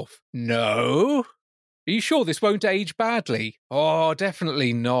 Red Dwarf? No. Are you sure this won't age badly? Oh,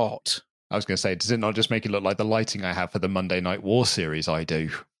 definitely not. I was going to say, does it not just make it look like the lighting I have for the Monday Night War series I do?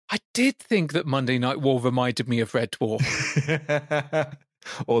 I did think that Monday Night War reminded me of Red Dwarf.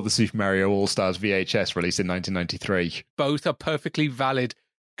 Or the Super Mario All-Stars VHS released in 1993. Both are perfectly valid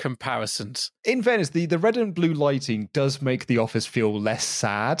comparisons. In fairness, the red and blue lighting does make the office feel less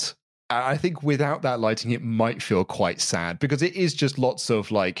sad. I think without that lighting, it might feel quite sad because it is just lots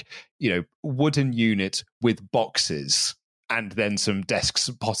of wooden units with boxes and then some desks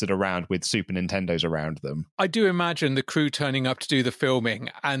potted around with Super Nintendos around them. I do imagine the crew turning up to do the filming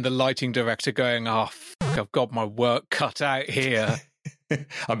and the lighting director going, I've got my work cut out here.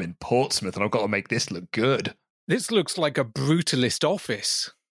 I'm in Portsmouth and I've got to make this look good. This looks like a brutalist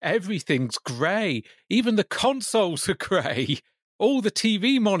office. Everything's grey. Even the consoles are grey. All the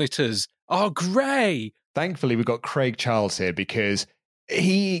TV monitors are grey. Thankfully, we've got Craig Charles here because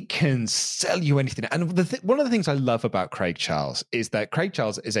he can sell you anything. And one of the things I love about Craig Charles is that Craig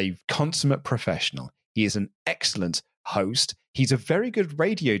Charles is a consummate professional. He is an excellent host. He's a very good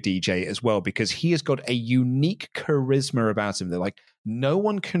radio DJ as well because he has got a unique charisma about him. They're like, no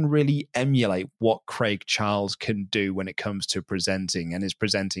one can really emulate what Craig Charles can do when it comes to presenting and his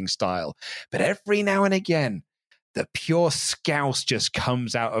presenting style. But every now and again, the pure scouse just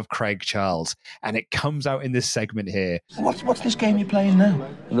comes out of Craig Charles, and it comes out in this segment here. What's this game you're playing now?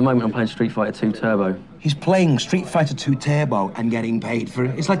 At the moment, I'm playing Street Fighter 2 Turbo. He's playing Street Fighter 2 Turbo and getting paid for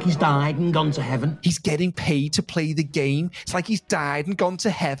it. It's like he's died and gone to heaven. He's getting paid to play the game. It's like he's died and gone to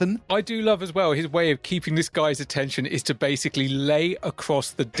heaven. I do love as well, his way of keeping this guy's attention is to basically lay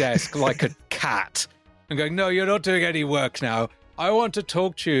across the desk like a cat and going, no, you're not doing any work now. I want to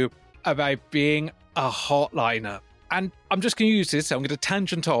talk to you about being a hotliner. And I'm just going to use this, so I'm going to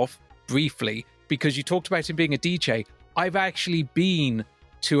tangent off briefly, because you talked about him being a DJ. I've actually been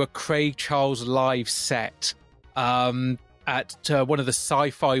to a Craig Charles live set at one of the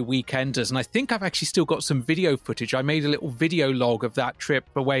Sci-Fi Weekenders, and I think I've actually still got some video footage. I made a little video log of that trip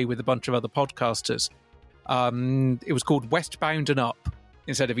away with a bunch of other podcasters. It was called Westbound and Up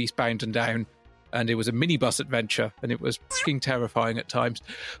instead of Eastbound and Down. And it was a minibus adventure, and it was fucking terrifying at times.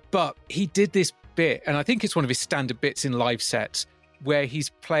 But he did this bit, and I think it's one of his standard bits in live sets, where he's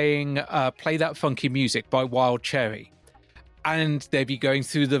playing Play That Funky Music by Wild Cherry. And they'd be going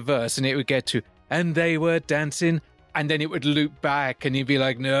through the verse, and it would get to, and they were dancing, and then it would loop back, and he'd be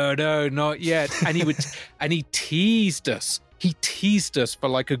like, no, not yet. And he teased us. He teased us for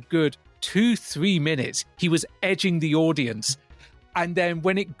like a good 2-3 minutes. He was edging the audience. And then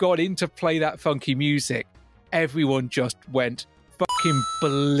when it got into Play That Funky Music, everyone just went fucking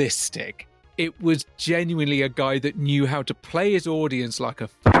ballistic. It was genuinely a guy that knew how to play his audience like a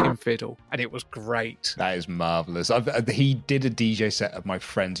fucking fiddle, and it was great. That is marvellous. He did a DJ set at my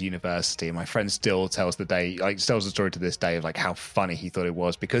friend's university, and my friend still tells the story to this day of like how funny he thought it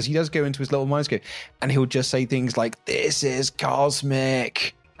was, because he does go into his little mindscape, and he'll just say things like, "This is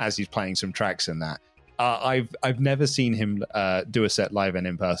cosmic," as he's playing some tracks in that. I've never seen him do a set live and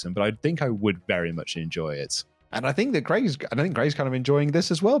in person, but I think I would very much enjoy it. And I think Greg's kind of enjoying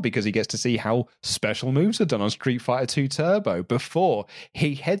this as well, because he gets to see how special moves are done on Street Fighter 2 Turbo before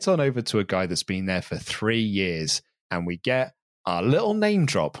he heads on over to a guy that's been there for 3 years, and we get our little name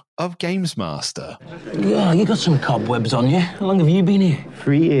drop of Games Master. Yeah, you got some cobwebs on you. How long have you been here?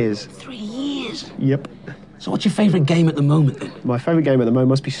 3 years. 3 years? Yep. So what's your favourite game at the moment, then? My favourite game at the moment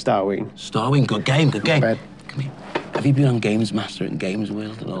must be Starwing. Starwing? Good game. Red. Come here. Have you been on Games Master and Games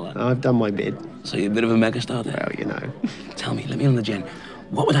World and all that? I've done my bid. So you're a bit of a megastar then? Well, you know. Tell me, let me on the gen.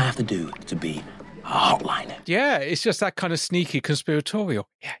 What would I have to do to be a hotliner? Yeah, it's just that kind of sneaky conspiratorial.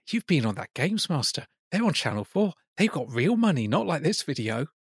 Yeah, you've been on that Games Master. They're on Channel 4. They've got real money, not like this video.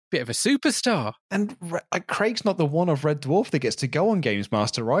 Bit of a superstar. And Craig's not the one of Red Dwarf that gets to go on Games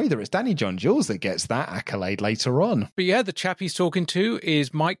Master either. It's Danny John Jules that gets that accolade later on. But yeah, the chap he's talking to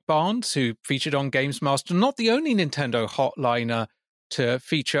is Mike Barnes, who featured on Games Master. Not the only Nintendo hotliner to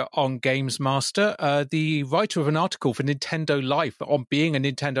feature on Games Master. The writer of an article for Nintendo Life on being a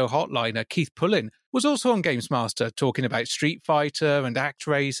Nintendo hotliner, Keith Pullin, was also on Games Master, talking about Street Fighter and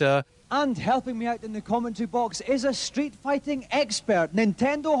ActRaiser. And helping me out in the commentary box is a street fighting expert,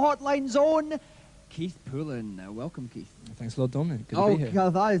 Nintendo Hotline's own Keith Pullin. Welcome, Keith. Thanks a lot, Dominic. Good to be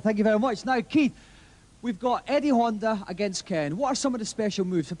here. Thank you very much. Now, Keith, We've got Eddie Honda against Ken. What are some of the special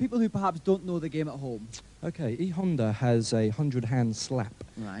moves for people who perhaps don't know the game at home? Okay, E Honda has a 100-hand slap,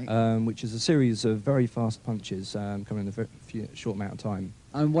 right. Which is a series of very fast punches coming in a short amount of time.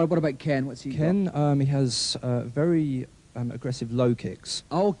 And what about Ken? What's he Ken, got? He has very aggressive low kicks.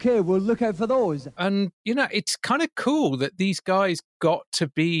 Okay, we'll look out for those. And, you know, it's kind of cool that these guys got to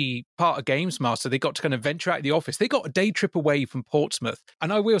be part of Games Master. They got to kind of venture out of the office. They got a day trip away from Portsmouth.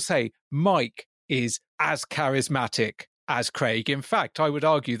 And I will say, Mike is as charismatic as Craig. In fact, I would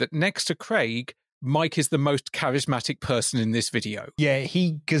argue that next to Craig, Mike is the most charismatic person in this video. Yeah,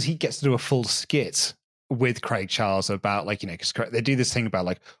 because he gets to do a full skit with Craig Charles about, like, you know, because they do this thing about,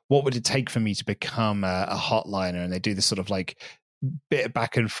 like, what would it take for me to become a hotliner? And they do this sort of, like, bit of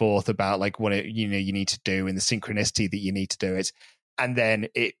back and forth about, like, what it, you know, you need to do and the synchronicity that you need to do it. And then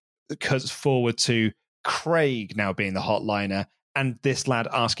it cuts forward to Craig now being the hotliner and this lad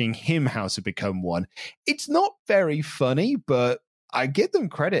asking him how to become one. It's not very funny, but I give them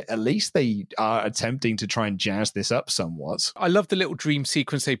credit. At least they are attempting to try and jazz this up somewhat. I love the little dream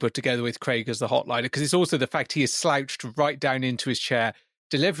sequence they put together with Craig as the hotliner, because it's also the fact he is slouched right down into his chair,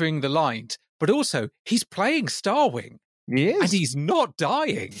 delivering the lines, but also he's playing Starwing. He is. And he's not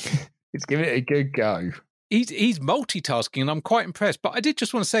dying. He's giving it a good go. He's multitasking, and I'm quite impressed. But I did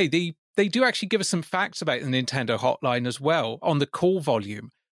just want to say, they do actually give us some facts about the Nintendo hotline as well on the call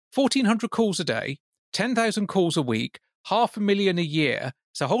volume. 1,400 calls a day, 10,000 calls a week, 500,000 a year.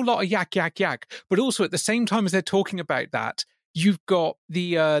 It's a whole lot of yak, yak, yak. But also at the same time as they're talking about that, you've got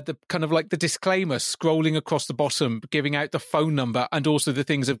the kind of like the disclaimer scrolling across the bottom, giving out the phone number and also the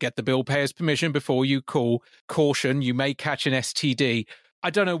things of get the bill payer's permission before you call. Caution, you may catch an STD. I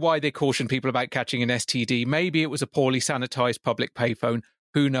don't know why they caution people about catching an STD. Maybe it was a poorly sanitized public payphone.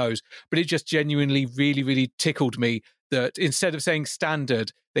 Who knows? But it just genuinely really, really tickled me that instead of saying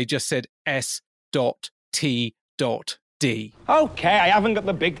standard, they just said S.T.D. Okay, I haven't got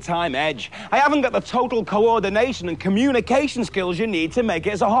the big-time edge. I haven't got the total coordination and communication skills you need to make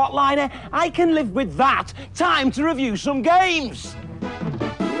it as a hotliner. I can live with that. Time to review some games.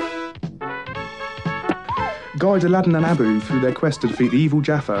 Guide Aladdin and Abu through their quest to defeat the evil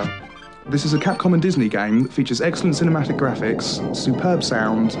Jaffa. This is a Capcom and Disney game that features excellent cinematic graphics, superb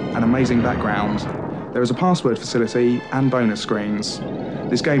sound, and amazing background. There is a password facility and bonus screens.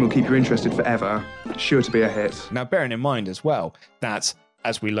 This game will keep you interested forever. Sure to be a hit. Now, bearing in mind as well that,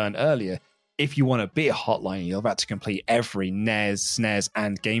 as we learned earlier, if you want to be a hotliner, you'll have to complete every NES, SNES,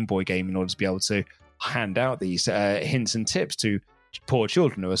 and Game Boy game in order to be able to hand out these hints and tips to poor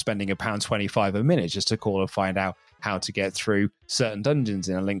children who are spending £1.25 a minute just to call and find out how to get through certain dungeons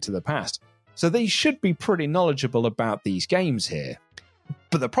in A Link to the Past. So they should be pretty knowledgeable about these games here.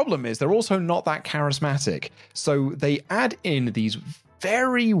 But the problem is they're also not that charismatic. So they add in these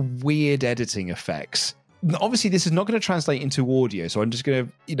very weird editing effects. Obviously, this is not going to translate into audio, so I'm just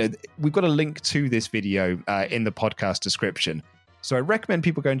going to, we've got a link to this video in the podcast description. So I recommend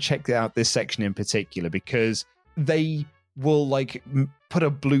people go and check out this section in particular, because they will put a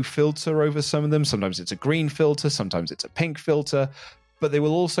blue filter over some of them. Sometimes it's a green filter, sometimes it's a pink filter, but they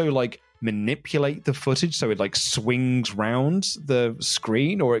will also manipulate the footage so it swings round the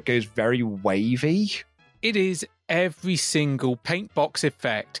screen, or it goes very wavy. It is every single paint box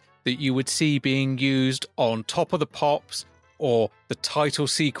effect that you would see being used on Top of the Pops or the title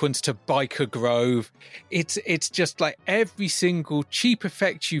sequence to Biker Grove. It's just like every single cheap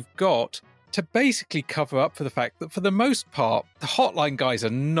effect you've got to basically cover up for the fact that for the most part, the Hotline guys are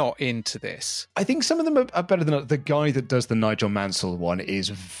not into this. I think some of them are better than the guy that does the Nigel Mansell one is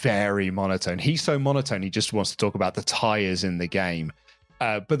very monotone. He's so monotone, he just wants to talk about the tires in the game.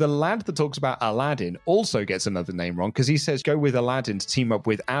 But the lad that talks about Aladdin also gets another name wrong, because he says go with Aladdin to team up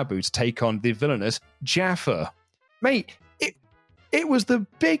with Abu to take on the villainous Jaffa. Mate, it was the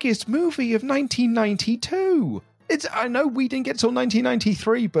biggest movie of 1992. I know we didn't get till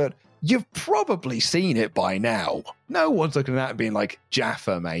 1993, but you've probably seen it by now. No one's looking at that and being like,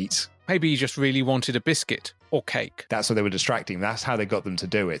 Jaffa, mate. Maybe he just really wanted a biscuit or cake. That's what they were distracting. That's how they got them to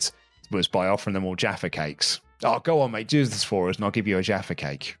do it, was by offering them all Jaffa cakes. Oh, go on, mate, do this for us and I'll give you a Jaffa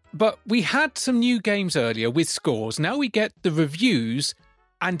cake. But we had some new games earlier with scores. Now we get the reviews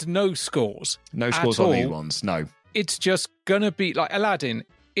and no scores. No scores on these ones, no. It's just going to be, like Aladdin,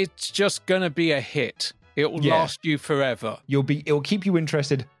 it's just going to be a hit. It will last you forever. It'll keep you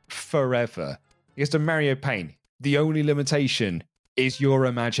interested forever. It's a Mario Paint. The only limitation is your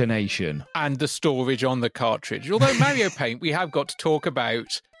imagination. And the storage on the cartridge. Although Mario Paint, we have got to talk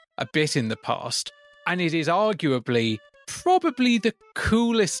about a bit in the past. And it is arguably probably the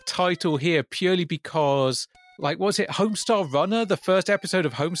coolest title here, purely because, Like, was it Homestar Runner? The first episode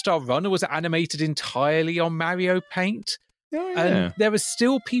of Homestar Runner was animated entirely on Mario Paint. Oh, yeah. And there are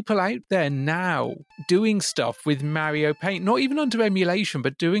still people out there now doing stuff with Mario Paint, not even under emulation,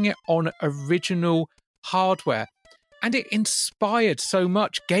 but doing it on original hardware. And it inspired so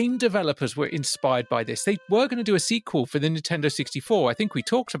much. Game developers were inspired by this. They were going to do a sequel for the Nintendo 64. I think we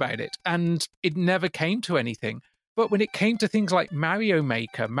talked about it, and it never came to anything. But when it came to things like Mario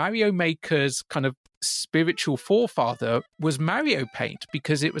Maker's kind of spiritual forefather was Mario Paint,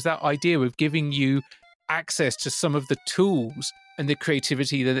 because it was that idea of giving you access to some of the tools and the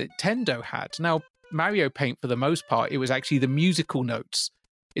creativity that Nintendo had. Now, Mario Paint, for the most part, it was actually the musical notes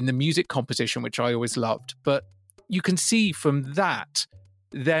in the music composition, which I always loved. But you can see from that,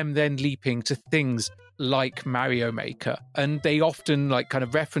 them then leaping to things like Mario Maker. And they often kind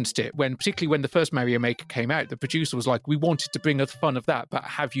of referenced it particularly when the first Mario Maker came out, the producer was like, we wanted to bring the fun of that, but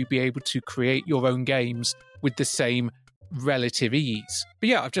have you be able to create your own games with the same relative ease. But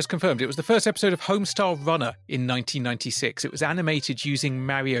yeah, I've just confirmed it was the first episode of Homestar Runner in 1996. It was animated using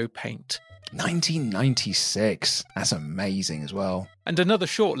Mario Paint. 1996. That's amazing as well. And another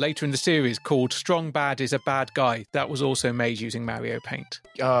short later in the series called Strong Bad is a Bad Guy. That was also made using Mario Paint.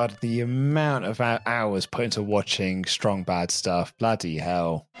 God, the amount of hours put into watching Strong Bad stuff. Bloody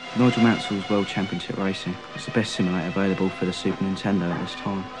hell. Nigel Mansell's World Championship Racing. It's the best simulator available for the Super Nintendo at this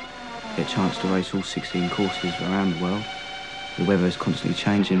time. You get a chance to race all 16 courses around the world. The weather is constantly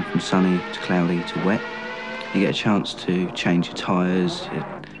changing from sunny to cloudy to wet. You get a chance to change your tyres,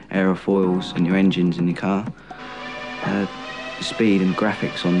 your aerofoils and your engines in your car. The speed and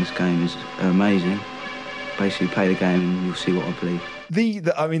graphics on this game are amazing. Basically play the game and you'll see what I believe.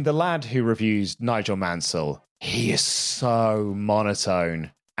 The lad who reviews Nigel Mansell, he is so monotone,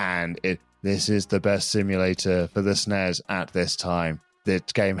 and this is the best simulator for the SNES at this time. The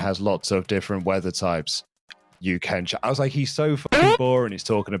game has lots of different weather types. I was like, he's so fucking boring. He's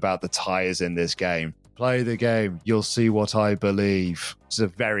talking about the tires in this game. Play the game, you'll see what I believe. It's a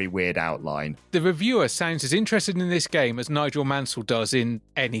very weird outline. The reviewer sounds as interested in this game as Nigel Mansell does in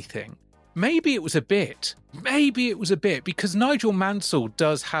anything. Maybe it was a bit, because Nigel Mansell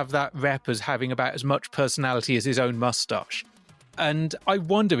does have that rep as having about as much personality as his own moustache. And I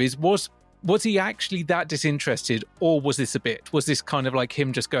wonder, was he actually that disinterested, or was this a bit? Was this kind of like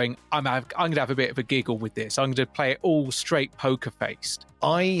him just going, I'm going to have a bit of a giggle with this. I'm going to play it all straight poker-faced.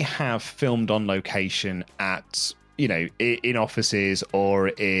 I have filmed on location at, in offices or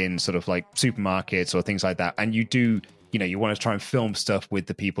in sort of like supermarkets or things like that. And you do, you want to try and film stuff with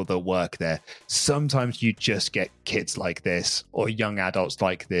the people that work there. Sometimes you just get kids like this or young adults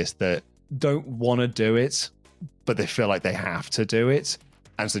like this that don't want to do it, but they feel like they have to do it.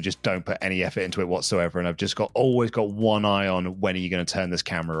 And so just don't put any effort into it whatsoever. And I've just always got one eye on when are you going to turn this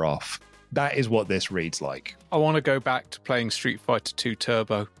camera off. That is what this reads like. I want to go back to playing Street Fighter 2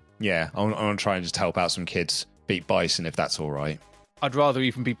 Turbo. Yeah, I want to try and just help out some kids beat Bison if that's all right. I'd rather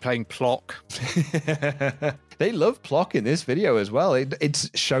even be playing Plock. They love Plock in this video as well.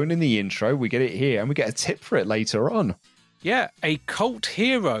 It's shown in the intro. We get it here and we get a tip for it later on. Yeah, a cult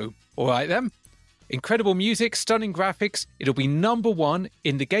hero. All right then. Incredible music, stunning graphics. It'll be #1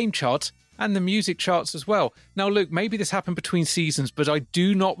 in the game charts and the music charts as well. Now, Luke, maybe this happened between seasons, but I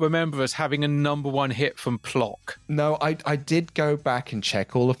do not remember us having a #1 hit from Plock. No, I did go back and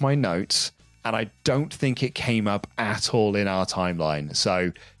check all of my notes, and I don't think it came up at all in our timeline.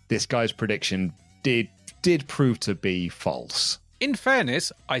 So this guy's prediction did prove to be false. In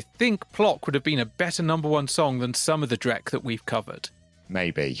fairness, I think Plock would have been a better #1 song than some of the Drek that we've covered.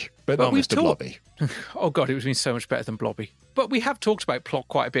 Maybe, but not Mr. Blobby. Oh God, it would have been so much better than Blobby. But we have talked about Plock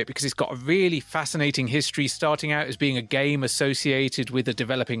quite a bit because it's got a really fascinating history, starting out as being a game associated with a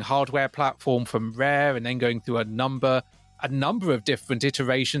developing hardware platform from Rare, and then going through a number of different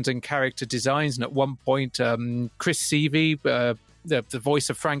iterations and character designs. And at one point, Chris Seavey, the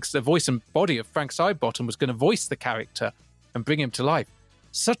voice and body of Frank Sidebottom, was going to voice the character and bring him to life.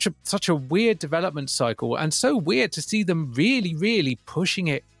 Such a weird development cycle, and so weird to see them really, really pushing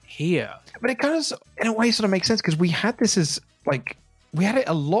it here. But it kind of, in a way, sort of makes sense because we had it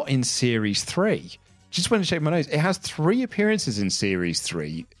a lot in Series 3. Just went to check my notes. It has 3 appearances in Series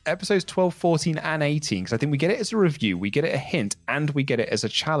 3, episodes 12, 14, and 18. Because I think we get it as a review, we get it a hint, and we get it as a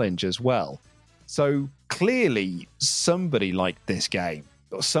challenge as well. So clearly, somebody liked this game.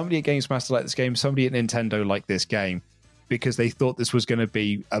 Or somebody at Games Master liked this game. Somebody at Nintendo liked this game because they thought this was going to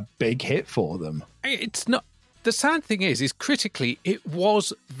be a big hit for them. It's not. The sad thing is critically, it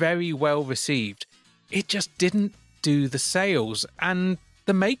was very well received. It just didn't do the sales. And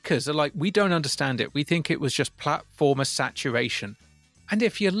the makers are like, we don't understand it. We think it was just platformer saturation. And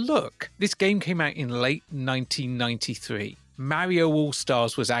if you look, this game came out in late 1993. Mario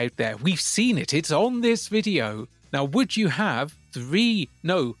All-Stars was out there. We've seen it. It's on this video. Now, would you have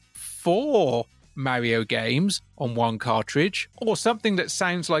 4 Mario games on one cartridge, or something that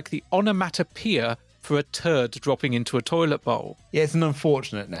sounds like the onomatopoeia for a turd dropping into a toilet bowl? Yeah, it's an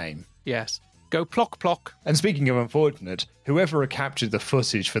unfortunate name. Yes. Go plock plock. And speaking of unfortunate, whoever captured the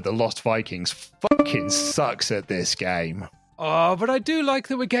footage for the Lost Vikings fucking sucks at this game. Oh, but I do like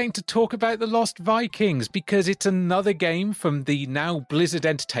that we're getting to talk about the Lost Vikings, because it's another game from the now Blizzard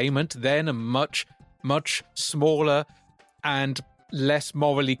Entertainment, then a much, much smaller and less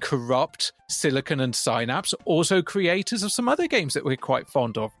morally corrupt Silicon and Synapse, also creators of some other games that we're quite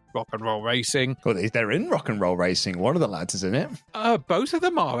fond of. Rock and Roll Racing. Well, they're in Rock and Roll Racing. One of the lads is in it. Both of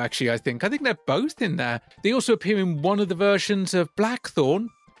them are, actually, I think. I think they're both in there. They also appear in one of the versions of Blackthorn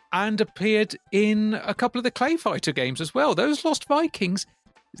and appeared in a couple of the Clay Fighter games as well. Those Lost Vikings,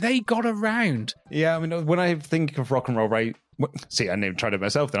 they got around. Yeah, I mean, when I think of Rock and Roll Racing... See, I never tried it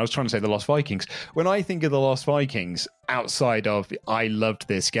myself then. I was trying to say the Lost Vikings. When I think of the Lost Vikings, outside of I loved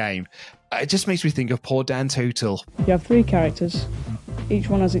this game, it just makes me think of poor Dan Tootle. You have 3 characters. Each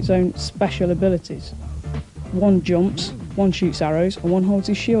one has its own special abilities. One jumps, one shoots arrows, and one holds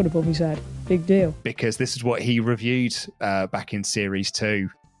his shield above his head. Big deal. Because this is what he reviewed back in Series 2,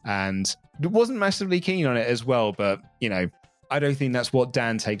 and wasn't massively keen on it as well, but, you know, I don't think that's what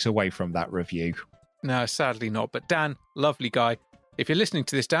Dan takes away from that review. No, sadly not. But Dan, lovely guy. If you're listening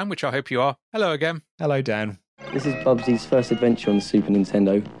to this, Dan, which I hope you are, hello again. Hello, Dan. This is Bubsy's first adventure on the Super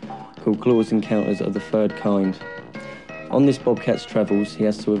Nintendo, called Claws Encounters of the Third Kind. On this Bobcat's travels, he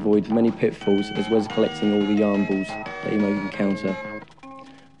has to avoid many pitfalls, as well as collecting all the yarn balls that he may encounter.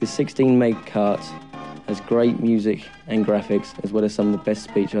 The 16 meg cart has great music and graphics, as well as some of the best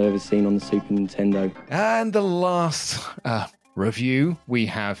speech I've ever seen on the Super Nintendo. And the last review we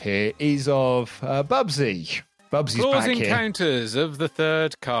have here is of Bubsy. Bubsy's Claws back here. Encounters of the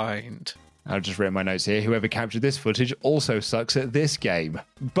Third Kind. I've just written my notes here. Whoever captured this footage also sucks at this game.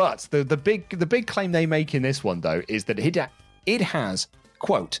 But the big claim they make in this one, though, is that it has,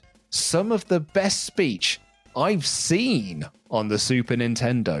 quote, some of the best speech I've seen on the Super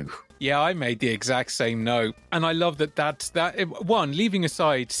Nintendo. Yeah, I made the exact same note. And I love that one, leaving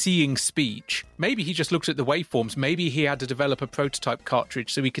aside seeing speech, maybe he just looked at the waveforms. Maybe he had to develop a prototype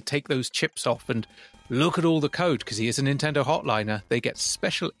cartridge so he could take those chips off and look at all the code, because he is a Nintendo hotliner. They get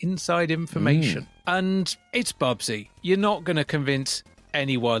special inside information. And it's Bubsy. You're not going to convince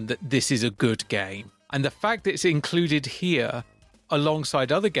anyone that this is a good game. And the fact that it's included here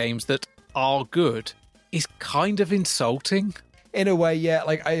alongside other games that are good is kind of insulting. In a way, yeah.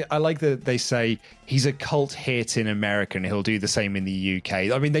 Like I like that they say he's a cult hit in America and he'll do the same in the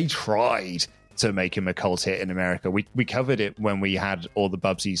UK. I mean, they tried to make him a cult hit in America. We covered it when we had all the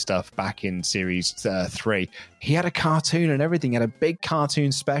Bubsy stuff back in Series 3. He had a cartoon and everything, had a big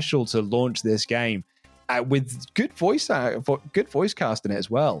cartoon special to launch this game with good voice cast in it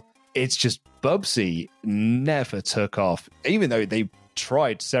as well. It's just Bubsy never took off, even though they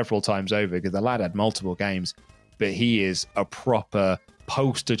tried several times over, because the lad had multiple games. But he is a proper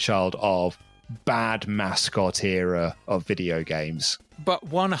poster child of bad mascot era of video games. But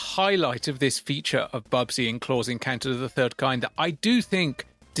one highlight of this feature of Bubsy and Claws Encounter of the Third Kind that I do think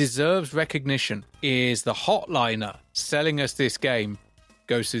deserves recognition is the hotliner selling us this game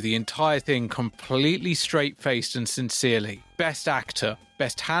goes through the entire thing completely straight-faced and sincerely. Best actor,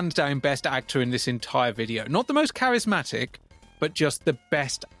 hands down best actor in this entire video. Not the most charismatic, but just the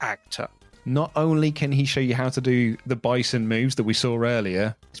best actor. Not only can he show you how to do the bison moves that we saw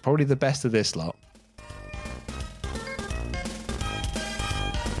earlier, he's probably the best of this lot.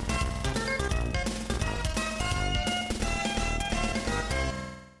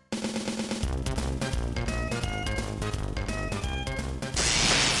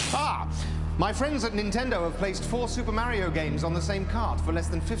 My friends at Nintendo have placed 4 Super Mario games on the same cart for less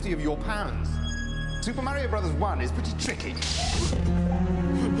than 50 of your pounds. Super Mario Bros. 1 is pretty tricky.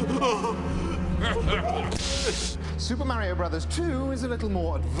 Super Mario Bros. 2 is a little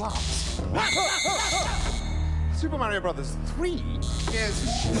more advanced. Super Mario Bros. 3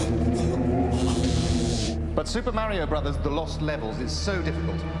 is... But Super Mario Bros. The Lost Levels is so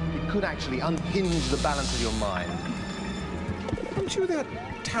difficult, it could actually unhinge the balance of your mind. Aren't you that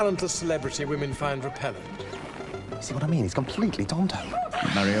talentless celebrity women find repellent? See what I mean? He's completely tonto.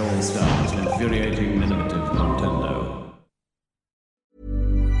 Mario All-Stars, an infuriating innovative Nintendo.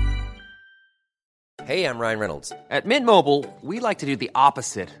 Hey, I'm Ryan Reynolds. At Mint Mobile, we like to do the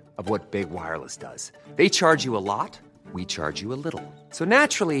opposite of what Big Wireless does. They charge you a lot, we charge you a little. So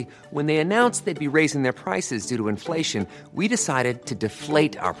naturally, when they announced they'd be raising their prices due to inflation, we decided to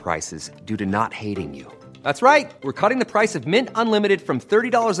deflate our prices due to not hating you. That's right. We're cutting the price of Mint Unlimited from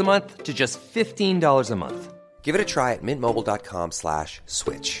 $30 a month to just $15 a month. Give it a try at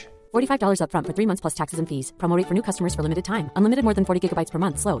mintmobile.com/switch. $45 up front for 3 months plus taxes and fees. Promo rate for new customers for limited time. Unlimited more than 40 gigabytes per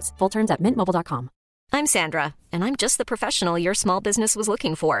month. Slows full terms at mintmobile.com. I'm Sandra, and I'm just the professional your small business was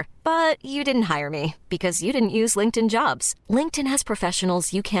looking for. But you didn't hire me because you didn't use LinkedIn Jobs. LinkedIn has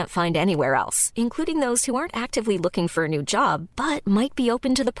professionals you can't find anywhere else, including those who aren't actively looking for a new job, but might be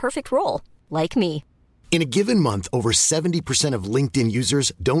open to the perfect role, like me. In a given month, over 70% of LinkedIn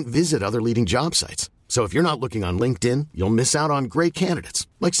users don't visit other leading job sites. So if you're not looking on LinkedIn, you'll miss out on great candidates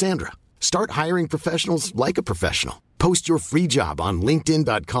like Sandra. Start hiring professionals like a professional. Post your free job on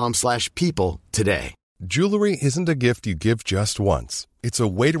linkedin.com/people today. Jewelry isn't a gift you give just once. It's a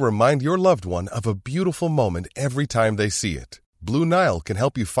way to remind your loved one of a beautiful moment every time they see it. Blue Nile can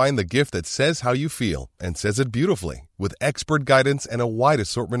help you find the gift that says how you feel and says it beautifully, with expert guidance and a wide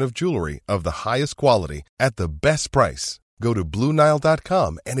assortment of jewelry of the highest quality at the best price. Go to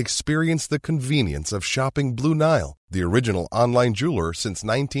BlueNile.com and experience the convenience of shopping Blue Nile, the original online jeweler since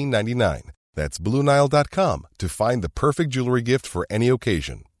 1999. That's BlueNile.com to find the perfect jewelry gift for any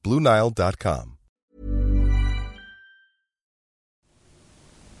occasion. BlueNile.com.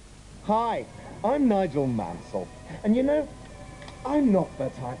 Hi, I'm Nigel Mansell, and you know, I'm not the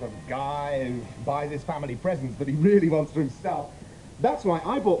type of guy who buys his family presents that he really wants for himself. That's why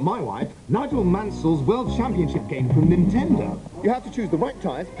I bought my wife Nigel Mansell's World Championship game from Nintendo. You have to choose the right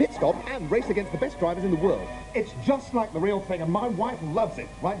tyres, pit stop, and race against the best drivers in the world. It's just like the real thing, and my wife loves it.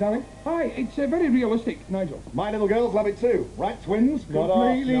 Right, darling? Hi, it's very realistic, Nigel. My little girls love it too. Right, twins?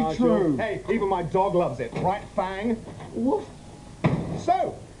 Completely true. Hey, even my dog loves it. Right, Fang? Woof.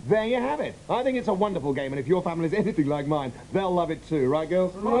 So, there you have it. I think it's a wonderful game, and if your family's anything like mine, they'll love it too. Right,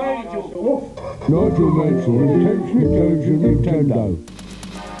 girls? Right. Nigel Mansell, intentionally goes to Nintendo.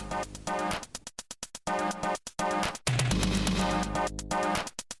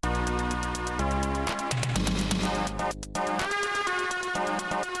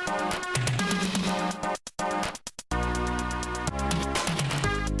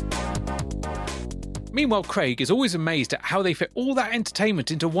 Meanwhile, Craig is always amazed at how they fit all that entertainment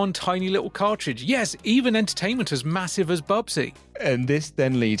into one tiny little cartridge. Yes, even entertainment as massive as Bubsy. And this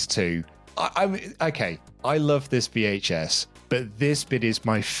then leads to... I love this VHS, but this bit is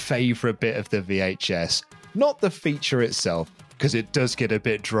my favourite bit of the VHS. Not the feature itself, because it does get a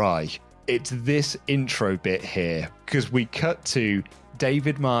bit dry. It's this intro bit here, because we cut to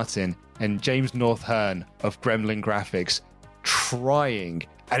David Martin and James Northern of Gremlin Graphics trying,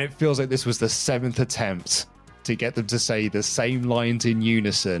 and it feels like this was the 7th attempt to get them to say the same lines in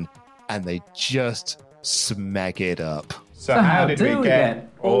unison, and they just smeg it up. So how did we get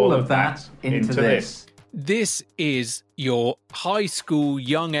all of that into this? This is your high school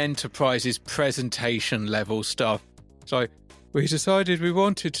Young Enterprises presentation level stuff. So we decided we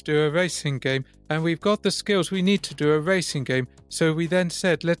wanted to do a racing game, and we've got the skills we need to do a racing game. So we then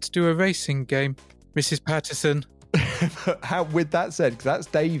said, let's do a racing game, Mrs. Patterson. How, with that said, because that's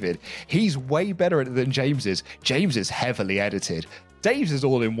David, he's way better at it than James is. James is heavily edited. Dave's is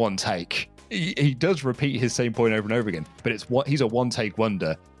all in one take. He does repeat his same point over and over again, but he's a one-take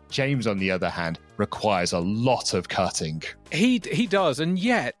wonder. James, on the other hand, requires a lot of cutting. He does, and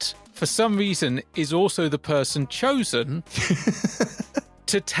yet, for some reason, is also the person chosen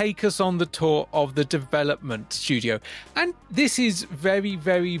to take us on the tour of the development studio. And this is very,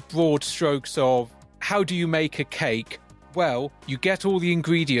 very broad strokes of how do you make a cake? Well, you get all the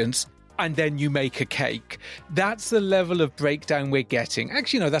ingredients and then you make a cake. That's the level of breakdown we're getting.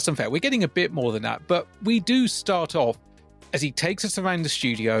 Actually, no, that's unfair. We're getting a bit more than that. But we do start off as he takes us around the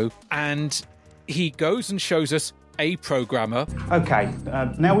studio and he goes and shows us a programmer. Okay,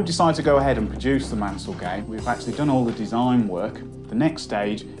 now we've decided to go ahead and produce the Mansell game. We've actually done all the design work. The next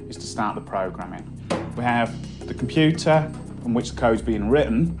stage is to start the programming. We have the computer from which the code's being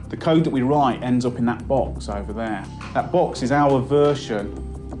written. The code that we write ends up in that box over there. That box is our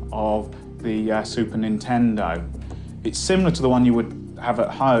version of the Super Nintendo. It's similar to the one you would have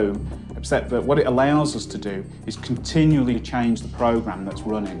at home, except that what it allows us to do is continually change the program that's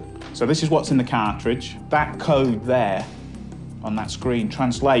running. So this is what's in the cartridge. That code there on that screen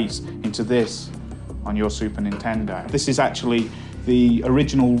translates into this on your Super Nintendo. This is actually the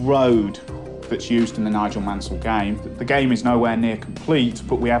original road that's used in the Nigel Mansell game. The game is nowhere near complete,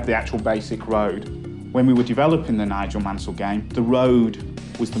 but we have the actual basic road. When we were developing the Nigel Mansell game, the road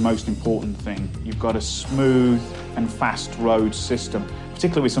was the most important thing. You've got a smooth and fast road system,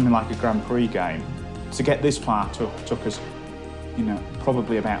 particularly with something like a Grand Prix game. to get this far took us,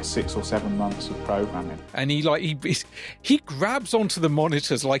 probably about 6 or 7 months of programming. And he grabs onto the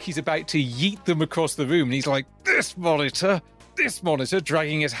monitors like he's about to yeet them across the room, and he's like, this monitor,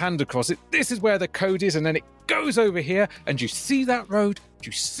 dragging his hand across it. This is where the code is, and then it goes over here, and you see that road? Do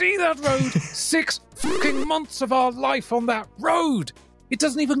you see that road? 6 fucking months of our life on that road. It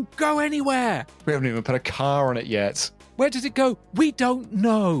doesn't even go anywhere. We haven't even put a car on it yet. Where does it go? We don't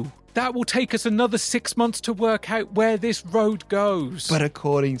know. That will take us another 6 months to work out where this road goes. But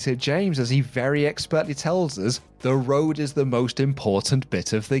according to James, as he very expertly tells us, the road is the most important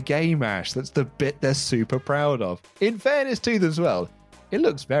bit of the game, Ash. That's the bit they're super proud of. In fairness to them as well, it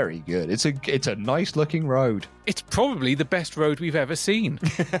looks very good. It's a nice looking road. It's probably the best road we've ever seen.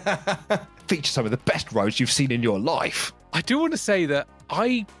 Features some of the best roads you've seen in your life. I do want to say that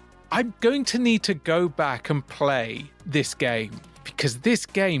I'm going to need to go back and play this game, because this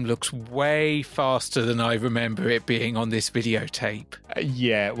game looks way faster than I remember it being on this videotape.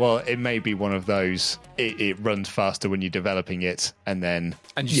 Yeah, well, it may be one of those, it runs faster when you're developing it, and then...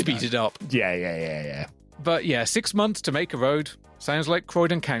 And you speed it up. Yeah. But yeah, 6 months to make a road. Sounds like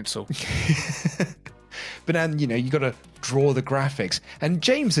Croydon Council. But then, you got to draw the graphics. And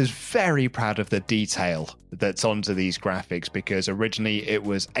James is very proud of the detail that's onto these graphics, because originally it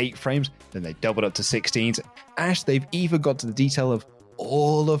was 8 frames, then they doubled up to 16s. Ash, they've even got to the detail of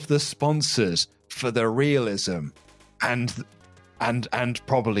all of the sponsors for the realism and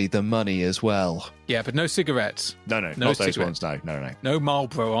probably the money as well. Yeah, but no cigarettes. No, not those ones. No. No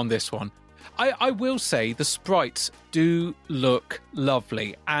Marlboro on this one. I will say the sprites do look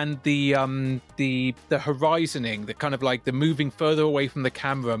lovely, and the horizoning, the kind of like the moving further away from the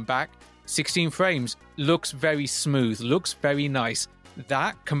camera and back, 16 frames, looks very smooth, looks very nice.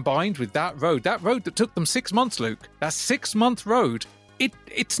 That combined with that road that took them 6 months, Luke, that 6-month road,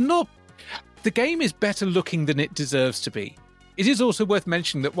 it's not... The game is better looking than it deserves to be. It is also worth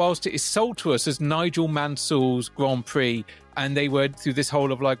mentioning that whilst it is sold to us as Nigel Mansell's Grand Prix, and they were through this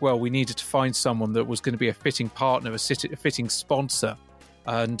whole of like, well, we needed to find someone that was going to be a fitting partner, a fitting sponsor.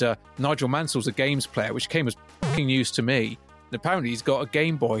 And Nigel Mansell's a games player, which came as fucking news to me. And apparently he's got a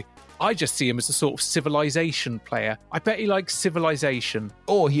Game Boy. I just see him as a sort of Civilization player. I bet he likes Civilization.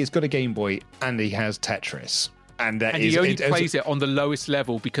 Or he has got a Game Boy and he has Tetris. And he only plays it on the lowest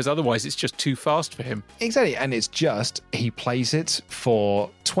level because otherwise it's just too fast for him. Exactly. And it's just, he plays it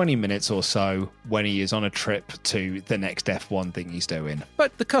for 20 minutes or so when he is on a trip to the next F1 thing he's doing.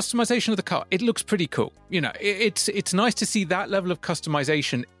 But the customization of the car, it looks pretty cool. It's nice to see that level of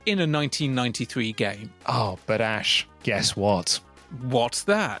customization in a 1993 game. Oh, but Ash, guess what? What's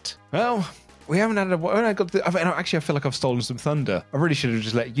that? Well... We haven't had actually, I feel like I've stolen some thunder. I really should have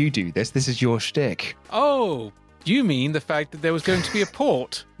just let you do this. This is your shtick. Oh, you mean the fact that there was going to be a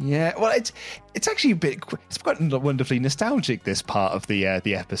port? Yeah, well, it's actually it's quite wonderfully nostalgic, this part of the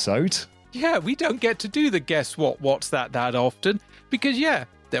episode. Yeah, we don't get to do the guess what's that often, because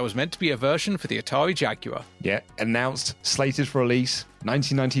there was meant to be a version for the Atari Jaguar. Yeah, announced, slated for release,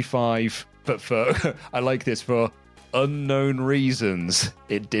 1995, but for I like this, for unknown reasons,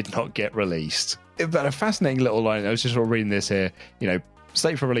 it did not get released. But a fascinating little line. I was just reading this here.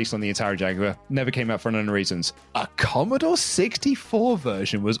 Slated for release on the Atari Jaguar, never came out for unknown reasons. A Commodore 64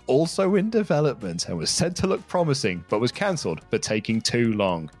 version was also in development and was said to look promising, but was cancelled for taking too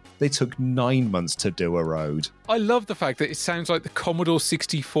long. They took 9 months to do a road. I love the fact that it sounds like the Commodore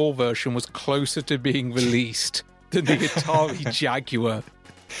 64 version was closer to being released than the Atari Jaguar.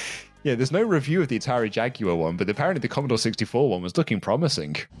 Yeah, there's no review of the Atari Jaguar one, but apparently the Commodore 64 one was looking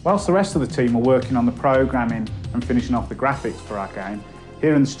promising. Whilst the rest of the team were working on the programming and finishing off the graphics for our game,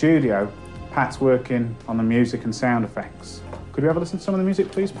 here in the studio, Pat's working on the music and sound effects. Could we have a listen to some of the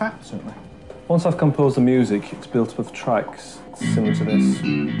music, please, Pat? Certainly. Once I've composed the music, it's built up of tracks similar to this.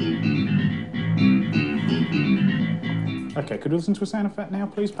 Okay, could we listen to a sound effect now,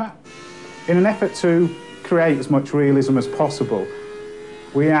 please, Pat? In an effort to create as much realism as possible,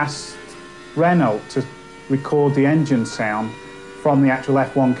 we asked Renault to record the engine sound from the actual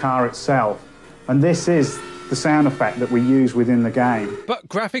F1 car itself. And this is the sound effect that we use within the game. But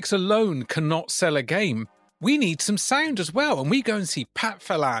graphics alone cannot sell a game. We need some sound as well. And we go and see Pat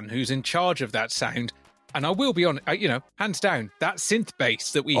Phelan, who's in charge of that sound. And I will be on, hands down, that synth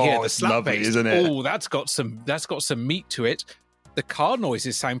bass that we hear, the slap lovely, bass, isn't it? Oh, that's got some meat to it. The car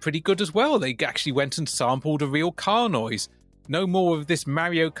noises sound pretty good as well. They actually went and sampled a real car noise. No more of this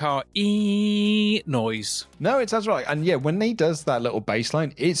Mario Kart noise. No, it sounds right. And yeah, when he does that little bass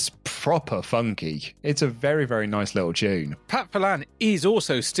line, it's proper funky. It's a very, very nice little tune. Pat Phelan is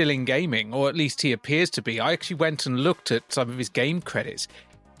also still in gaming, or at least he appears to be. I actually went and looked at some of his game credits.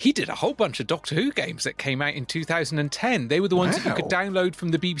 He did a whole bunch of Doctor Who games that came out in 2010. They were the ones that you could download from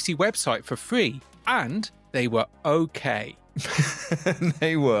the BBC website for free. And they were okay.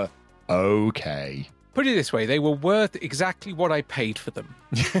 They were okay. Put it this way, they were worth exactly what I paid for them.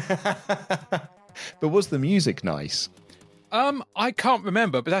 But was the music nice? I can't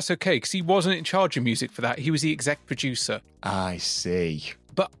remember, but that's okay, because he wasn't in charge of music for that. He was the exec producer. I see.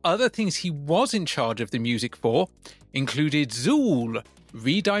 But other things he was in charge of the music for included Zool,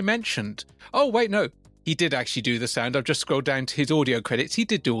 Redimensioned. Oh, wait, no. He did actually do the sound. I've just scrolled down to his audio credits. He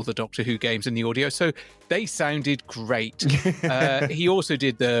did do all the Doctor Who games and the audio, so they sounded great. He also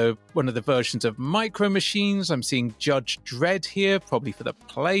did one of the versions of Micro Machines. I'm seeing Judge Dredd here, probably for the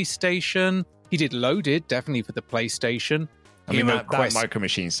PlayStation. He did Loaded, definitely for the PlayStation. I mean, that Micro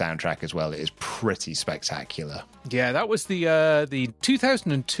Machines soundtrack as well is pretty spectacular. Yeah, that was the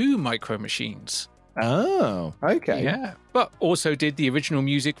 2002 Micro Machines. Oh, okay. Yeah, but also did the original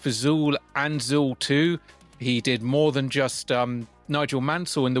music for Zool and Zool 2. He did more than just Nigel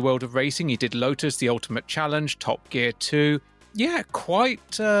Mansell in the world of racing. He did Lotus, The Ultimate Challenge, Top Gear 2. Yeah, quite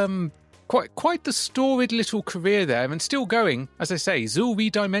the storied little career there, and still going. As I say, Zool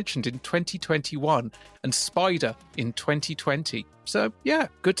Redimensioned in 2021 and Spider in 2020. So yeah,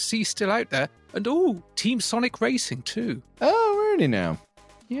 good to see he's still out there. And Team Sonic Racing too. Oh, really now?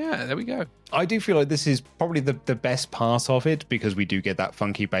 Yeah, there we go. I do feel like this is probably the best part of it, because we do get that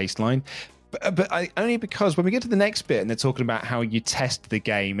funky bass line. But only because when we get to the next bit and they're talking about how you test the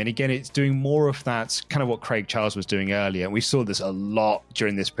game, and again, it's doing more of that kind of what Craig Charles was doing earlier. And we saw this a lot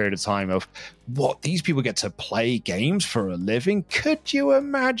during this period of time of what these people get to play games for a living. Could you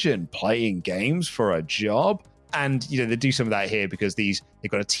imagine playing games for a job? And, they do some of that here because they've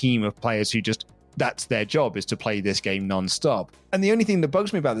got a team of players who just, that's their job, is to play this game non-stop. And the only thing that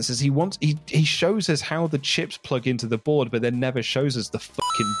bugs me about this is he shows us how the chips plug into the board, but then never shows us the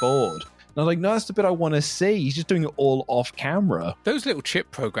fucking board. And I was like, no, that's the bit I want to see. He's just doing it all off camera. Those little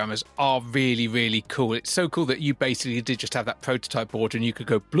chip programmers are really, really cool. It's so cool that you basically did just have that prototype board and you could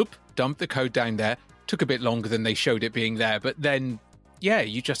go bloop, dump the code down there. Took a bit longer than they showed it being there, but then, yeah,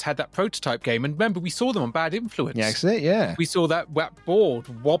 you just had that prototype game. And remember, we saw them on Bad Influence. Yeah, that's it, yeah. We saw that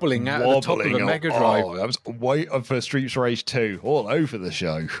board wobbling out of the top of a Mega Drive. Oh, that was way up for Streets Rage 2, all over the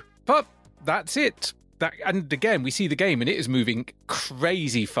show. But that's it. And again, we see the game and it is moving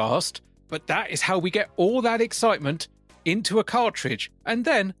crazy fast. But that is how we get all that excitement into a cartridge. And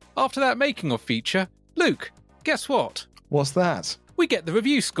then, after that making of feature, Luke, guess what? What's that? We get the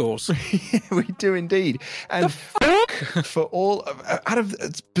review scores. We do indeed. And for all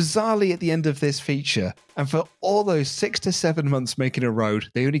bizarrely at the end of this feature, and for all those 6 to 7 months making a road,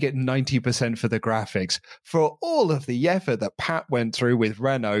 they only get 90% for the graphics. For all of the effort that Pat went through with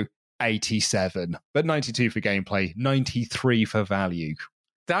Renault, 87. But 92 for gameplay, 93 for value.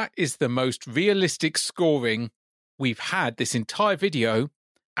 That is the most realistic scoring we've had this entire video,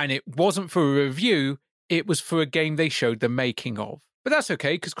 and it wasn't for a review, it was for a game they showed the making of. But that's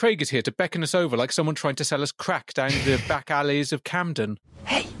okay, because Craig is here to beckon us over like someone trying to sell us crack down the back alleys of Camden.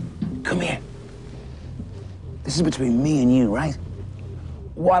 Hey, come here. This is between me and you, right?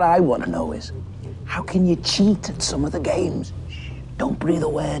 What I want to know is, how can you cheat at some of the games? Don't breathe a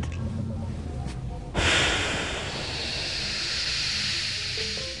word.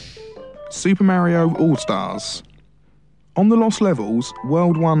 Super Mario All-Stars. On the Lost Levels,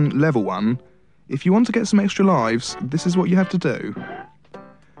 World 1, Level 1, if you want to get some extra lives, this is what you have to do.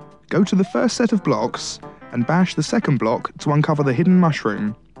 Go to the first set of blocks and bash the second block to uncover the hidden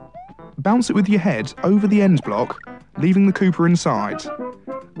mushroom. Bounce it with your head over the end block, leaving the Koopa inside.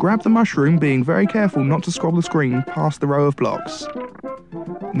 Grab the mushroom, being very careful not to scroll the screen past the row of blocks.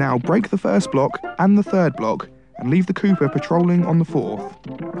 Now break the first block and the third block and leave the Koopa patrolling on the fourth.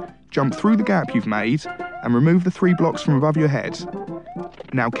 Jump through the gap you've made and remove the 3 blocks from above your head.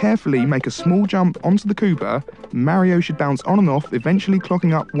 Now carefully make a small jump onto the Koopa. Mario should bounce on and off, eventually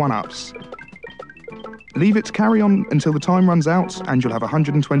clocking up 1-ups. Leave it to carry on until the time runs out and you'll have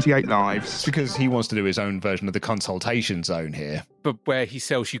 128 lives. It's because he wants to do his own version of the consultation zone here. But where he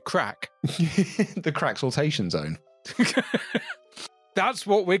sells you crack. The cracksultation zone. That's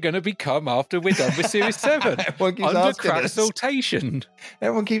what we're going to become after we're done with Series 7. Under cracksultation.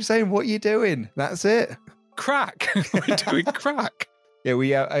 Everyone keeps saying, what are you doing? That's it. Crack. We're doing crack. Yeah, we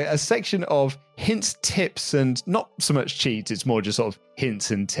have a section of hints, tips, and not so much cheats. It's more just sort of hints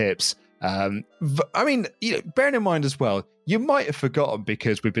and tips. I mean, bearing in mind as well, you might have forgotten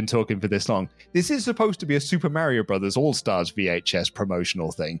because we've been talking for this long. This is supposed to be a Super Mario Brothers All-Stars VHS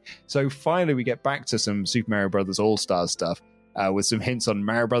promotional thing. So finally we get back to some Super Mario Brothers All-Stars stuff with some hints on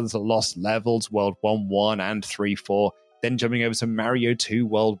Mario Brothers: The Lost Levels, World 1, 1, and 3, 4. then jumping over to Mario 2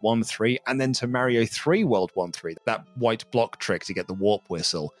 World 1-3, and then to Mario 3 World 1-3, that white block trick to get the warp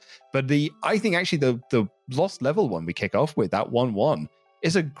whistle. But I think actually the Lost Level one we kick off with, that 1-1,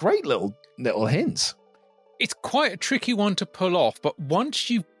 is a great little hint. It's quite a tricky one to pull off, but once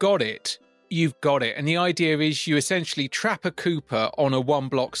you've got it, you've got it. And the idea is you essentially trap a Koopa on a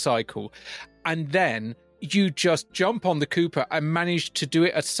one-block cycle, and then you just jump on the Koopa and manage to do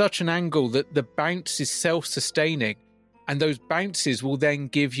it at such an angle that the bounce is self-sustaining, and those bounces will then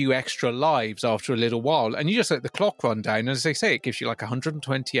give you extra lives after a little while, and you just let the clock run down, and as they say, it gives you like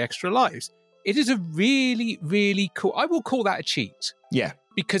 120 extra lives. It is a really, really cool... I will call that a cheat. Yeah.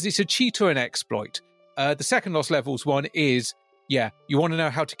 Because it's a cheat or an exploit. The second Lost Levels one is, you want to know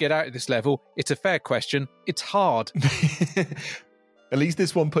how to get out of this level? It's a fair question. It's hard. At least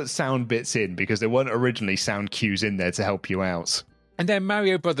this one puts sound bits in, because there weren't originally sound cues in there to help you out. And then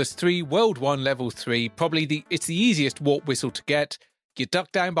Mario Brothers 3 World 1 Level 3, it's the easiest warp whistle to get. You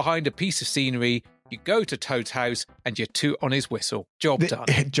duck down behind a piece of scenery, you go to Toad's house, and you toot on his whistle. Job done.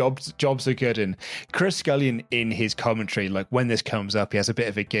 Jobs are good. And Chris Scullion, in his commentary, like when this comes up, he has a bit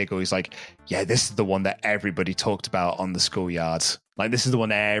of a giggle. He's like, yeah, this is the one that everybody talked about on the schoolyard. Like, this is the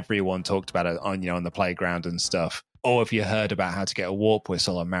one everyone talked about on the playground and stuff. Or if you heard about how to get a warp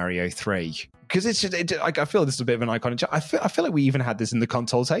whistle on Mario 3. Because I feel this is a bit of an iconic... I feel like we even had this in the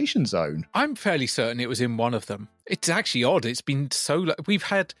consultation zone. I'm fairly certain it was in one of them. It's actually odd. It's been so...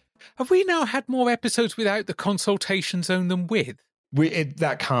 Have we now had more episodes without the consultation zone than with?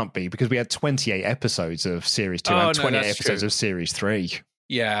 That can't be, because we had 28 episodes of Series 2 and 28 episodes of Series 3.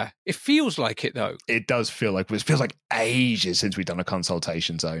 Yeah. It feels like it, though. It does feel like... It feels like ages since we've done a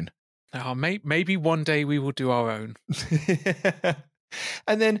consultation zone. Oh, maybe one day we will do our own.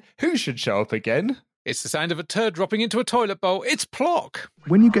 And then, who should show up again? It's the sound of a turd dropping into a toilet bowl. It's Plock.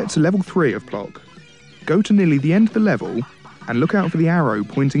 When you get to level 3 of Plock, go to nearly the end of the level and look out for the arrow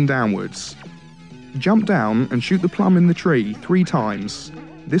pointing downwards. Jump down and shoot the plum in the tree 3 times.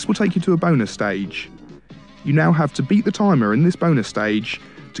 This will take you to a bonus stage. You now have to beat the timer in this bonus stage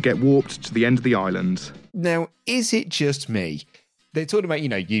to get warped to the end of the island. Now, is it just me? They're talking about,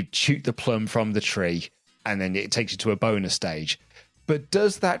 you shoot the plum from the tree and then it takes you to a bonus stage. But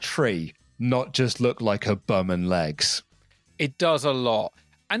does that tree not just look like a bum and legs? It does a lot.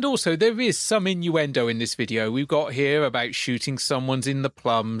 And also, there is some innuendo in this video. We've got here about shooting someone's in the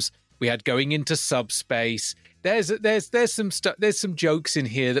plums. We had going into subspace. There's some stuff. There's some jokes in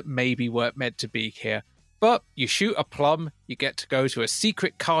here that maybe weren't meant to be here. But you shoot a plum, you get to go to a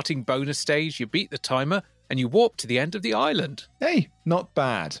secret karting bonus stage, you beat the timer, and you warp to the end of the island. Hey, not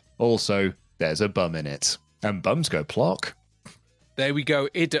bad. Also, there's a bum in it. And bums go Plock. There we go.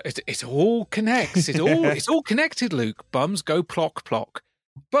 It all connects. It's all connected, Luke. Bums go Plock Plock.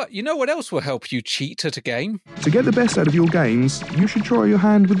 But you know what else will help you cheat at a game? To get the best out of your games, you should try your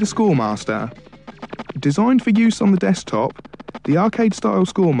hand with the Scoremaster. Designed for use on the desktop, the arcade-style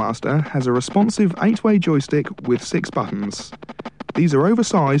Scoremaster has a responsive 8-way joystick with 6 buttons. These are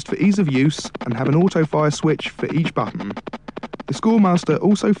oversized for ease of use and have an auto-fire switch for each button. The Scoremaster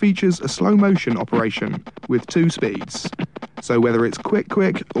also features a slow-motion operation with 2 speeds. So whether it's quick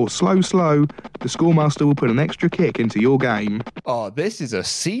or slow, the Scoremaster will put an extra kick into your game. Oh, this is a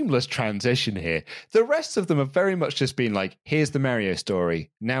seamless transition here. The rest of them have very much just been like, here's the Mario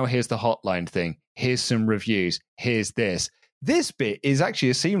story, now here's the hotline thing, here's some reviews, here's this. This bit is actually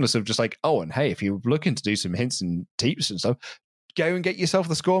a seamless of just like, oh, and hey, if you're looking to do some hints and tips and stuff, go and get yourself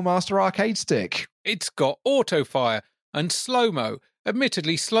the Scoremaster arcade stick. It's got auto-fire and slow-mo.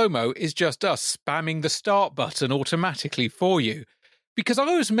 Admittedly, slow-mo is just us spamming the start button automatically for you. Because I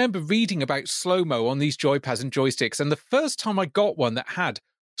always remember reading about slow-mo on these joypads and joysticks, and the first time I got one that had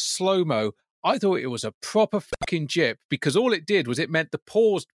slow-mo, I thought it was a proper fucking jip, because all it did was it meant the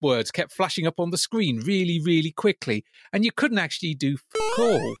paused words kept flashing up on the screen really, really quickly, and you couldn't actually do fuck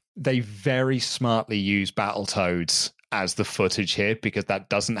all. They very smartly use Battletoads as the footage here, because that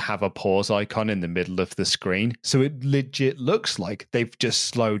doesn't have a pause icon in the middle of the screen. So it legit looks like they've just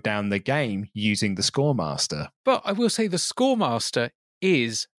slowed down the game using the Scoremaster. But I will say the Scoremaster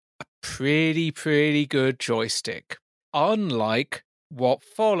is a pretty good joystick, unlike what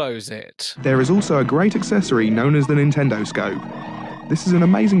follows it. There is also a great accessory known as the Nintendo Scope. This is an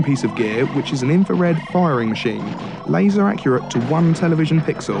amazing piece of gear which is an infrared firing machine, laser accurate to 1 television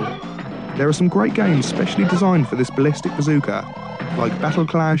pixel. There are some great games specially designed for this ballistic bazooka, like Battle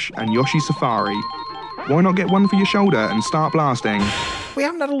Clash and Yoshi Safari. Why not get one for your shoulder and start blasting? We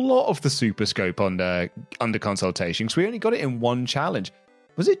haven't had a lot of the Super Scope under consultation, because we only got it in 1 challenge.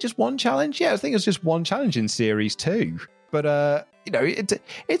 Was it just 1 challenge? Yeah, I think it was just 1 challenge in Series 2. But,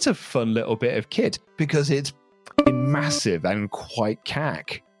 it's a fun little bit of kit, because it's massive and quite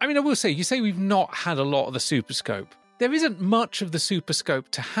cack. I mean, I will say, you say we've not had a lot of the Super Scope. There isn't much of the Super Scope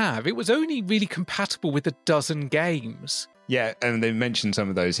to have. It was only really compatible with a dozen games. Yeah, and they mentioned some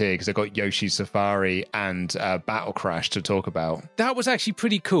of those here because they've got Yoshi's Safari and Battle Crash to talk about. That was actually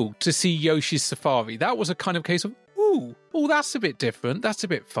pretty cool to see Yoshi's Safari. That was a kind of case of, ooh, that's a bit different. That's a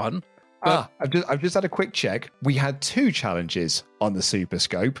bit fun. I've just had a quick check. We had 2 challenges on the Super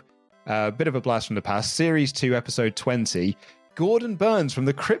Scope. A bit of a blast from the past. Series 2, Episode 20. Gordon Burns from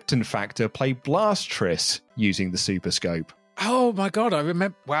the Krypton Factor played Blastris using the Super Scope. Oh my God, I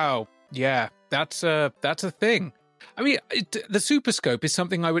remember. Wow. Yeah, that's a thing. I mean, the Super Scope is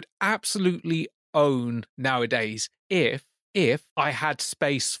something I would absolutely own nowadays if I had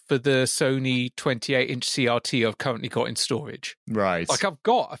space for the Sony 28-inch CRT I've currently got in storage. Right. Like, I've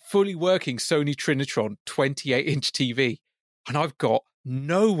got a fully working Sony Trinitron 28-inch TV, and I've got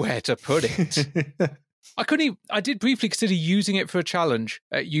nowhere to put it. I did briefly consider using it for a challenge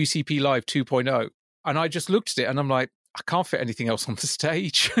at UCP Live 2.0, and I just looked at it and I'm like, I can't fit anything else on the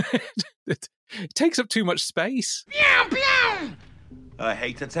stage. It takes up too much space. Pew, pew! I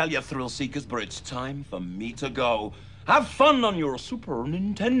hate to tell you, thrill seekers, but it's time for me to go. Have fun on your Super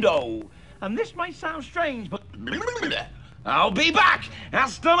Nintendo. And this might sound strange, but I'll be back.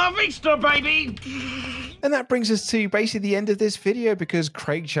 Hasta la vista, baby. And that brings us to basically the end of this video because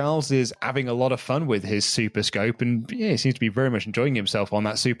Craig Charles is having a lot of fun with his Super Scope and he seems to be very much enjoying himself on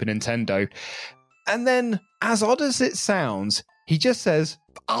that Super Nintendo. And then, as odd as it sounds, he just says,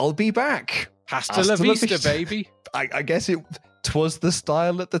 I'll be back. Hasta la vista, baby. I guess twas the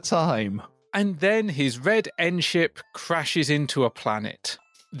style at the time. And then his red N ship crashes into a planet.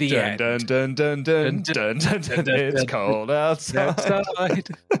 The end. Dun, dun, dun, dun, dun, dun, dun, dun, it's cold outside.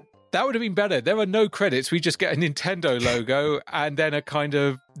 That would have been better. There are no credits. We just get a Nintendo logo and then a kind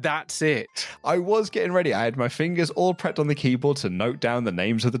of, that's it. I was getting ready. I had my fingers all prepped on the keyboard to note down the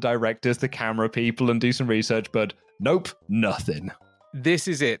names of the directors, the camera people, and do some research, but nope, nothing. This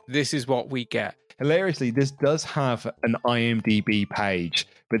is it. This is what we get. Hilariously, this does have an IMDb page,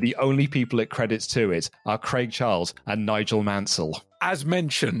 but the only people it credits to it are Craig Charles and Nigel Mansell. As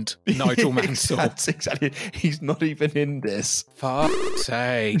mentioned, Nigel Mansell. That's exactly. He's not even in this. Fuck's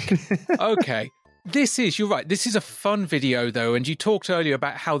sake. Okay. You're right. This is a fun video, though, and you talked earlier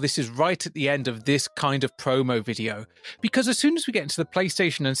about how this is right at the end of this kind of promo video. Because as soon as we get into the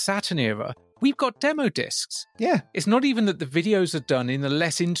PlayStation and Saturn era, we've got demo discs. Yeah. It's not even that the videos are done in a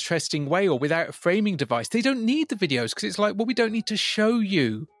less interesting way or without a framing device. They don't need the videos because it's like, well, we don't need to show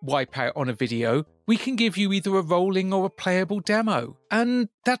you Wipeout on a video. We can give you either a rolling or a playable demo. And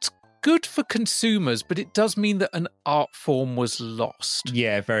that's good for consumers, but it does mean that an art form was lost.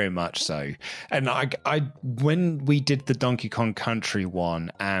 Yeah, very much so. And I when we did the Donkey Kong Country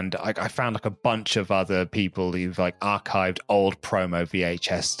one, and I found like a bunch of other people who've like archived old promo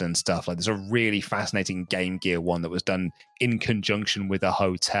VHS and stuff. Like there's a really fascinating Game Gear one that was done in conjunction with a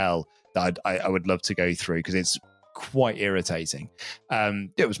hotel that I would love to go through because it's quite irritating.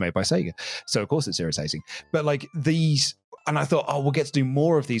 It was made by Sega, so of course it's irritating. But like these. And I thought, we'll get to do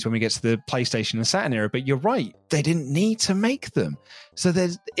more of these when we get to the PlayStation and Saturn era. But you're right, they didn't need to make them. So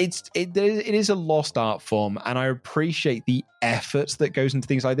it is a lost art form, and I appreciate the effort that goes into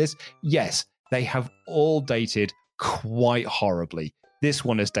things like this. Yes, they have all dated quite horribly. This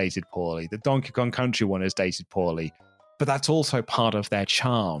one is dated poorly. The Donkey Kong Country one is dated poorly. But that's also part of their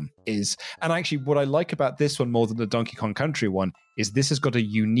charm. And actually, what I like about this one more than the Donkey Kong Country one is this has got a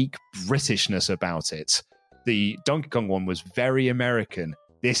unique Britishness about it. The Donkey Kong one was very American.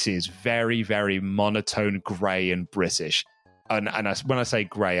 This is very, very monotone, grey and British. And when I say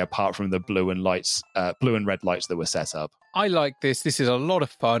grey, apart from the blue and red lights that were set up. I like this. This is a lot of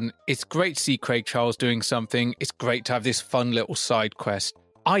fun. It's great to see Craig Charles doing something. It's great to have this fun little side quest.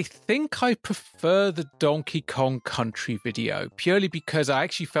 I think I prefer the Donkey Kong Country video, purely because I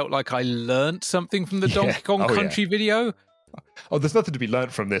actually felt like I learned something from the Donkey Kong Country video. Oh, there's nothing to be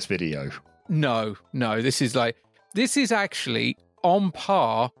learnt from this video. No, this is actually on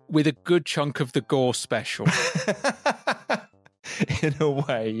par with a good chunk of the Gore special. In a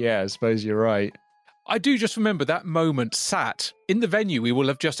way, yeah, I suppose you're right. I do just remember that moment sat in the venue we will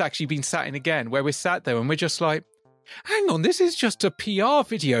have just actually been sat in again, where we're sat there and we're just like, hang on, this is just a PR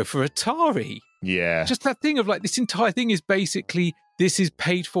video for Atari. Yeah. Just that thing of like, this entire thing is basically This is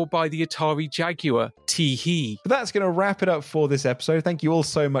paid for by the Atari Jaguar. Tee-hee. But that's going to wrap it up for this episode. Thank you all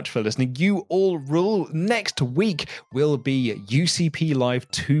so much for listening. You all rule. Next week will be UCP Live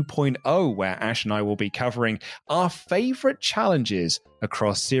 2.0, where Ash and I will be covering our favourite challenges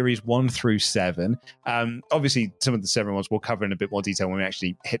across Series 1 through 7. Obviously, some of the 7 ones we'll cover in a bit more detail when we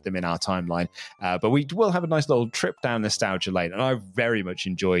actually hit them in our timeline. But we will have a nice little trip down nostalgia lane. And I very much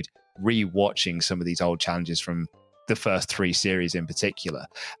enjoyed re-watching some of these old challenges from the first 3 series in particular.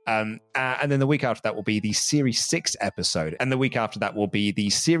 And then the week after that will be the Series 6 episode. And the week after that will be the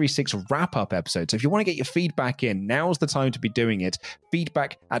Series 6 wrap-up episode. So if you want to get your feedback in, now's the time to be doing it.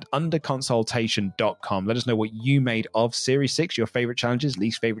 Feedback at underconsultation.com. Let us know what you made of Series 6, your favourite challenges,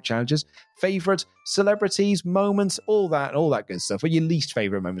 least favourite challenges, favourite celebrities, moments, all that good stuff, or your least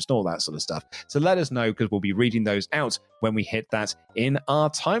favourite moments and all that sort of stuff. So let us know, because we'll be reading those out when we hit that in our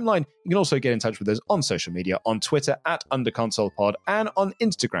timeline. You can also get in touch with us on social media, on Twitter at underconsolepod and on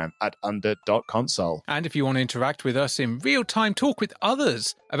Instagram at under.console. And if you want to interact with us in real time, talk with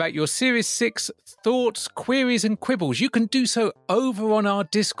others about your Series 6 thoughts, queries and quibbles, you can do so over on our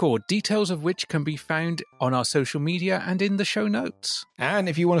Discord, details of which can be found on our social media and in the show notes. And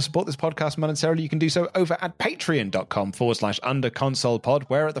if you want to support this podcast monetarily, you can do so over at patreon.com/underconsolepod,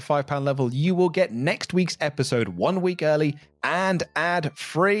 where at the £5 level you will get next week's episode 1 week early and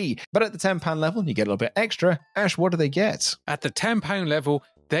ad-free. But at the £10 level, you get a little bit extra. Ash, what do they get? At the £10 level,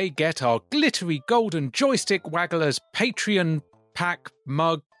 they get our glittery golden joystick wagglers Patreon pack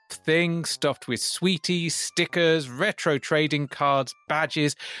mug thing stuffed with sweeties, stickers, retro trading cards,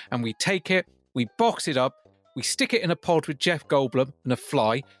 badges, and we take it, we box it up, we stick it in a pod with Jeff Goldblum and a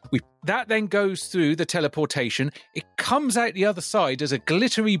fly. That then goes through the teleportation. It comes out the other side as a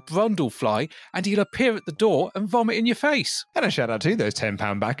glittery Brundlefly, and he'll appear at the door and vomit in your face. And a shout out to those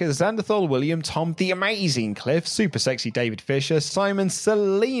 £10 backers: Xanderthal, William, Tom, The Amazing Cliff, Super Sexy David Fisher, Simon,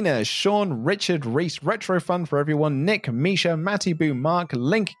 Selena, Sean, Richard, Reese, Retro Fun for Everyone, Nick, Misha, Matty Boo, Mark,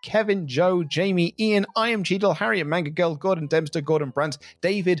 Link, Kevin, Joe, Jamie, Ian, I Am Cheadle, Harriet, Manga Girl, Gordon Dempster, Gordon Brandt,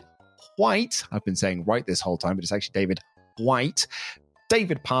 David White. I've been saying right this whole time, but it's actually David White.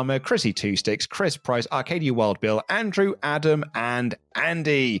 David Palmer, Chrissy Two Sticks, Chris Price, Arcadia Wild Bill, Andrew, Adam, and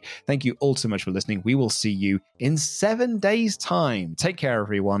Andy. Thank you all so much for listening. We will see you in 7 days' time. Take care,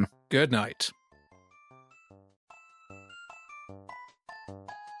 everyone. Good night.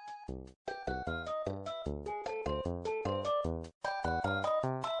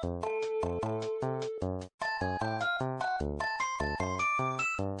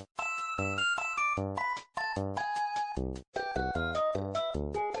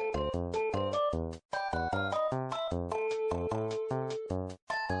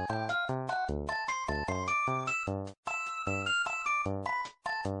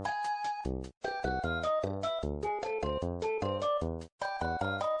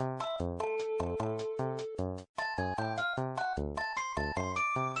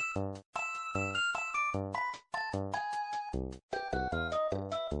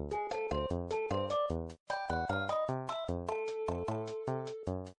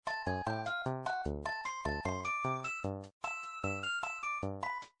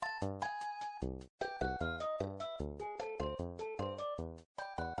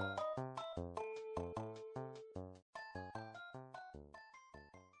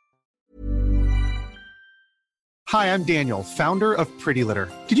 Hi, I'm Daniel, founder of Pretty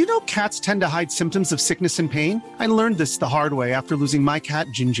Litter. Did you know cats tend to hide symptoms of sickness and pain? I learned this the hard way after losing my cat,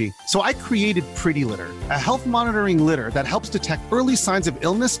 Gingy. So I created Pretty Litter, a health monitoring litter that helps detect early signs of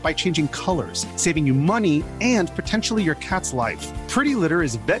illness by changing colors, saving you money and potentially your cat's life. Pretty Litter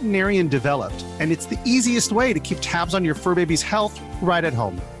is veterinarian developed, and it's the easiest way to keep tabs on your fur baby's health right at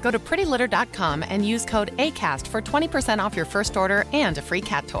home. Go to prettylitter.com and use code ACAST for 20% off your first order and a free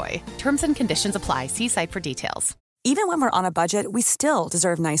cat toy. Terms and conditions apply. See site for details. Even when we're on a budget, we still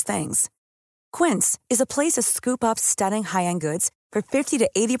deserve nice things. Quince is a place to scoop up stunning high-end goods for 50 to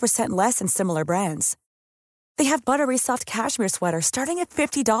 80% less than similar brands. They have buttery soft cashmere sweaters starting at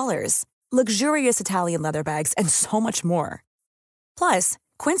 $50, luxurious Italian leather bags, and so much more. Plus,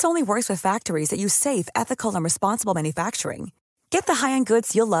 Quince only works with factories that use safe, ethical, and responsible manufacturing. Get the high-end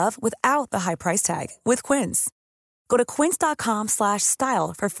goods you'll love without the high price tag with Quince. Go to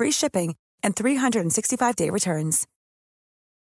quince.com/style for free shipping and 365-day returns.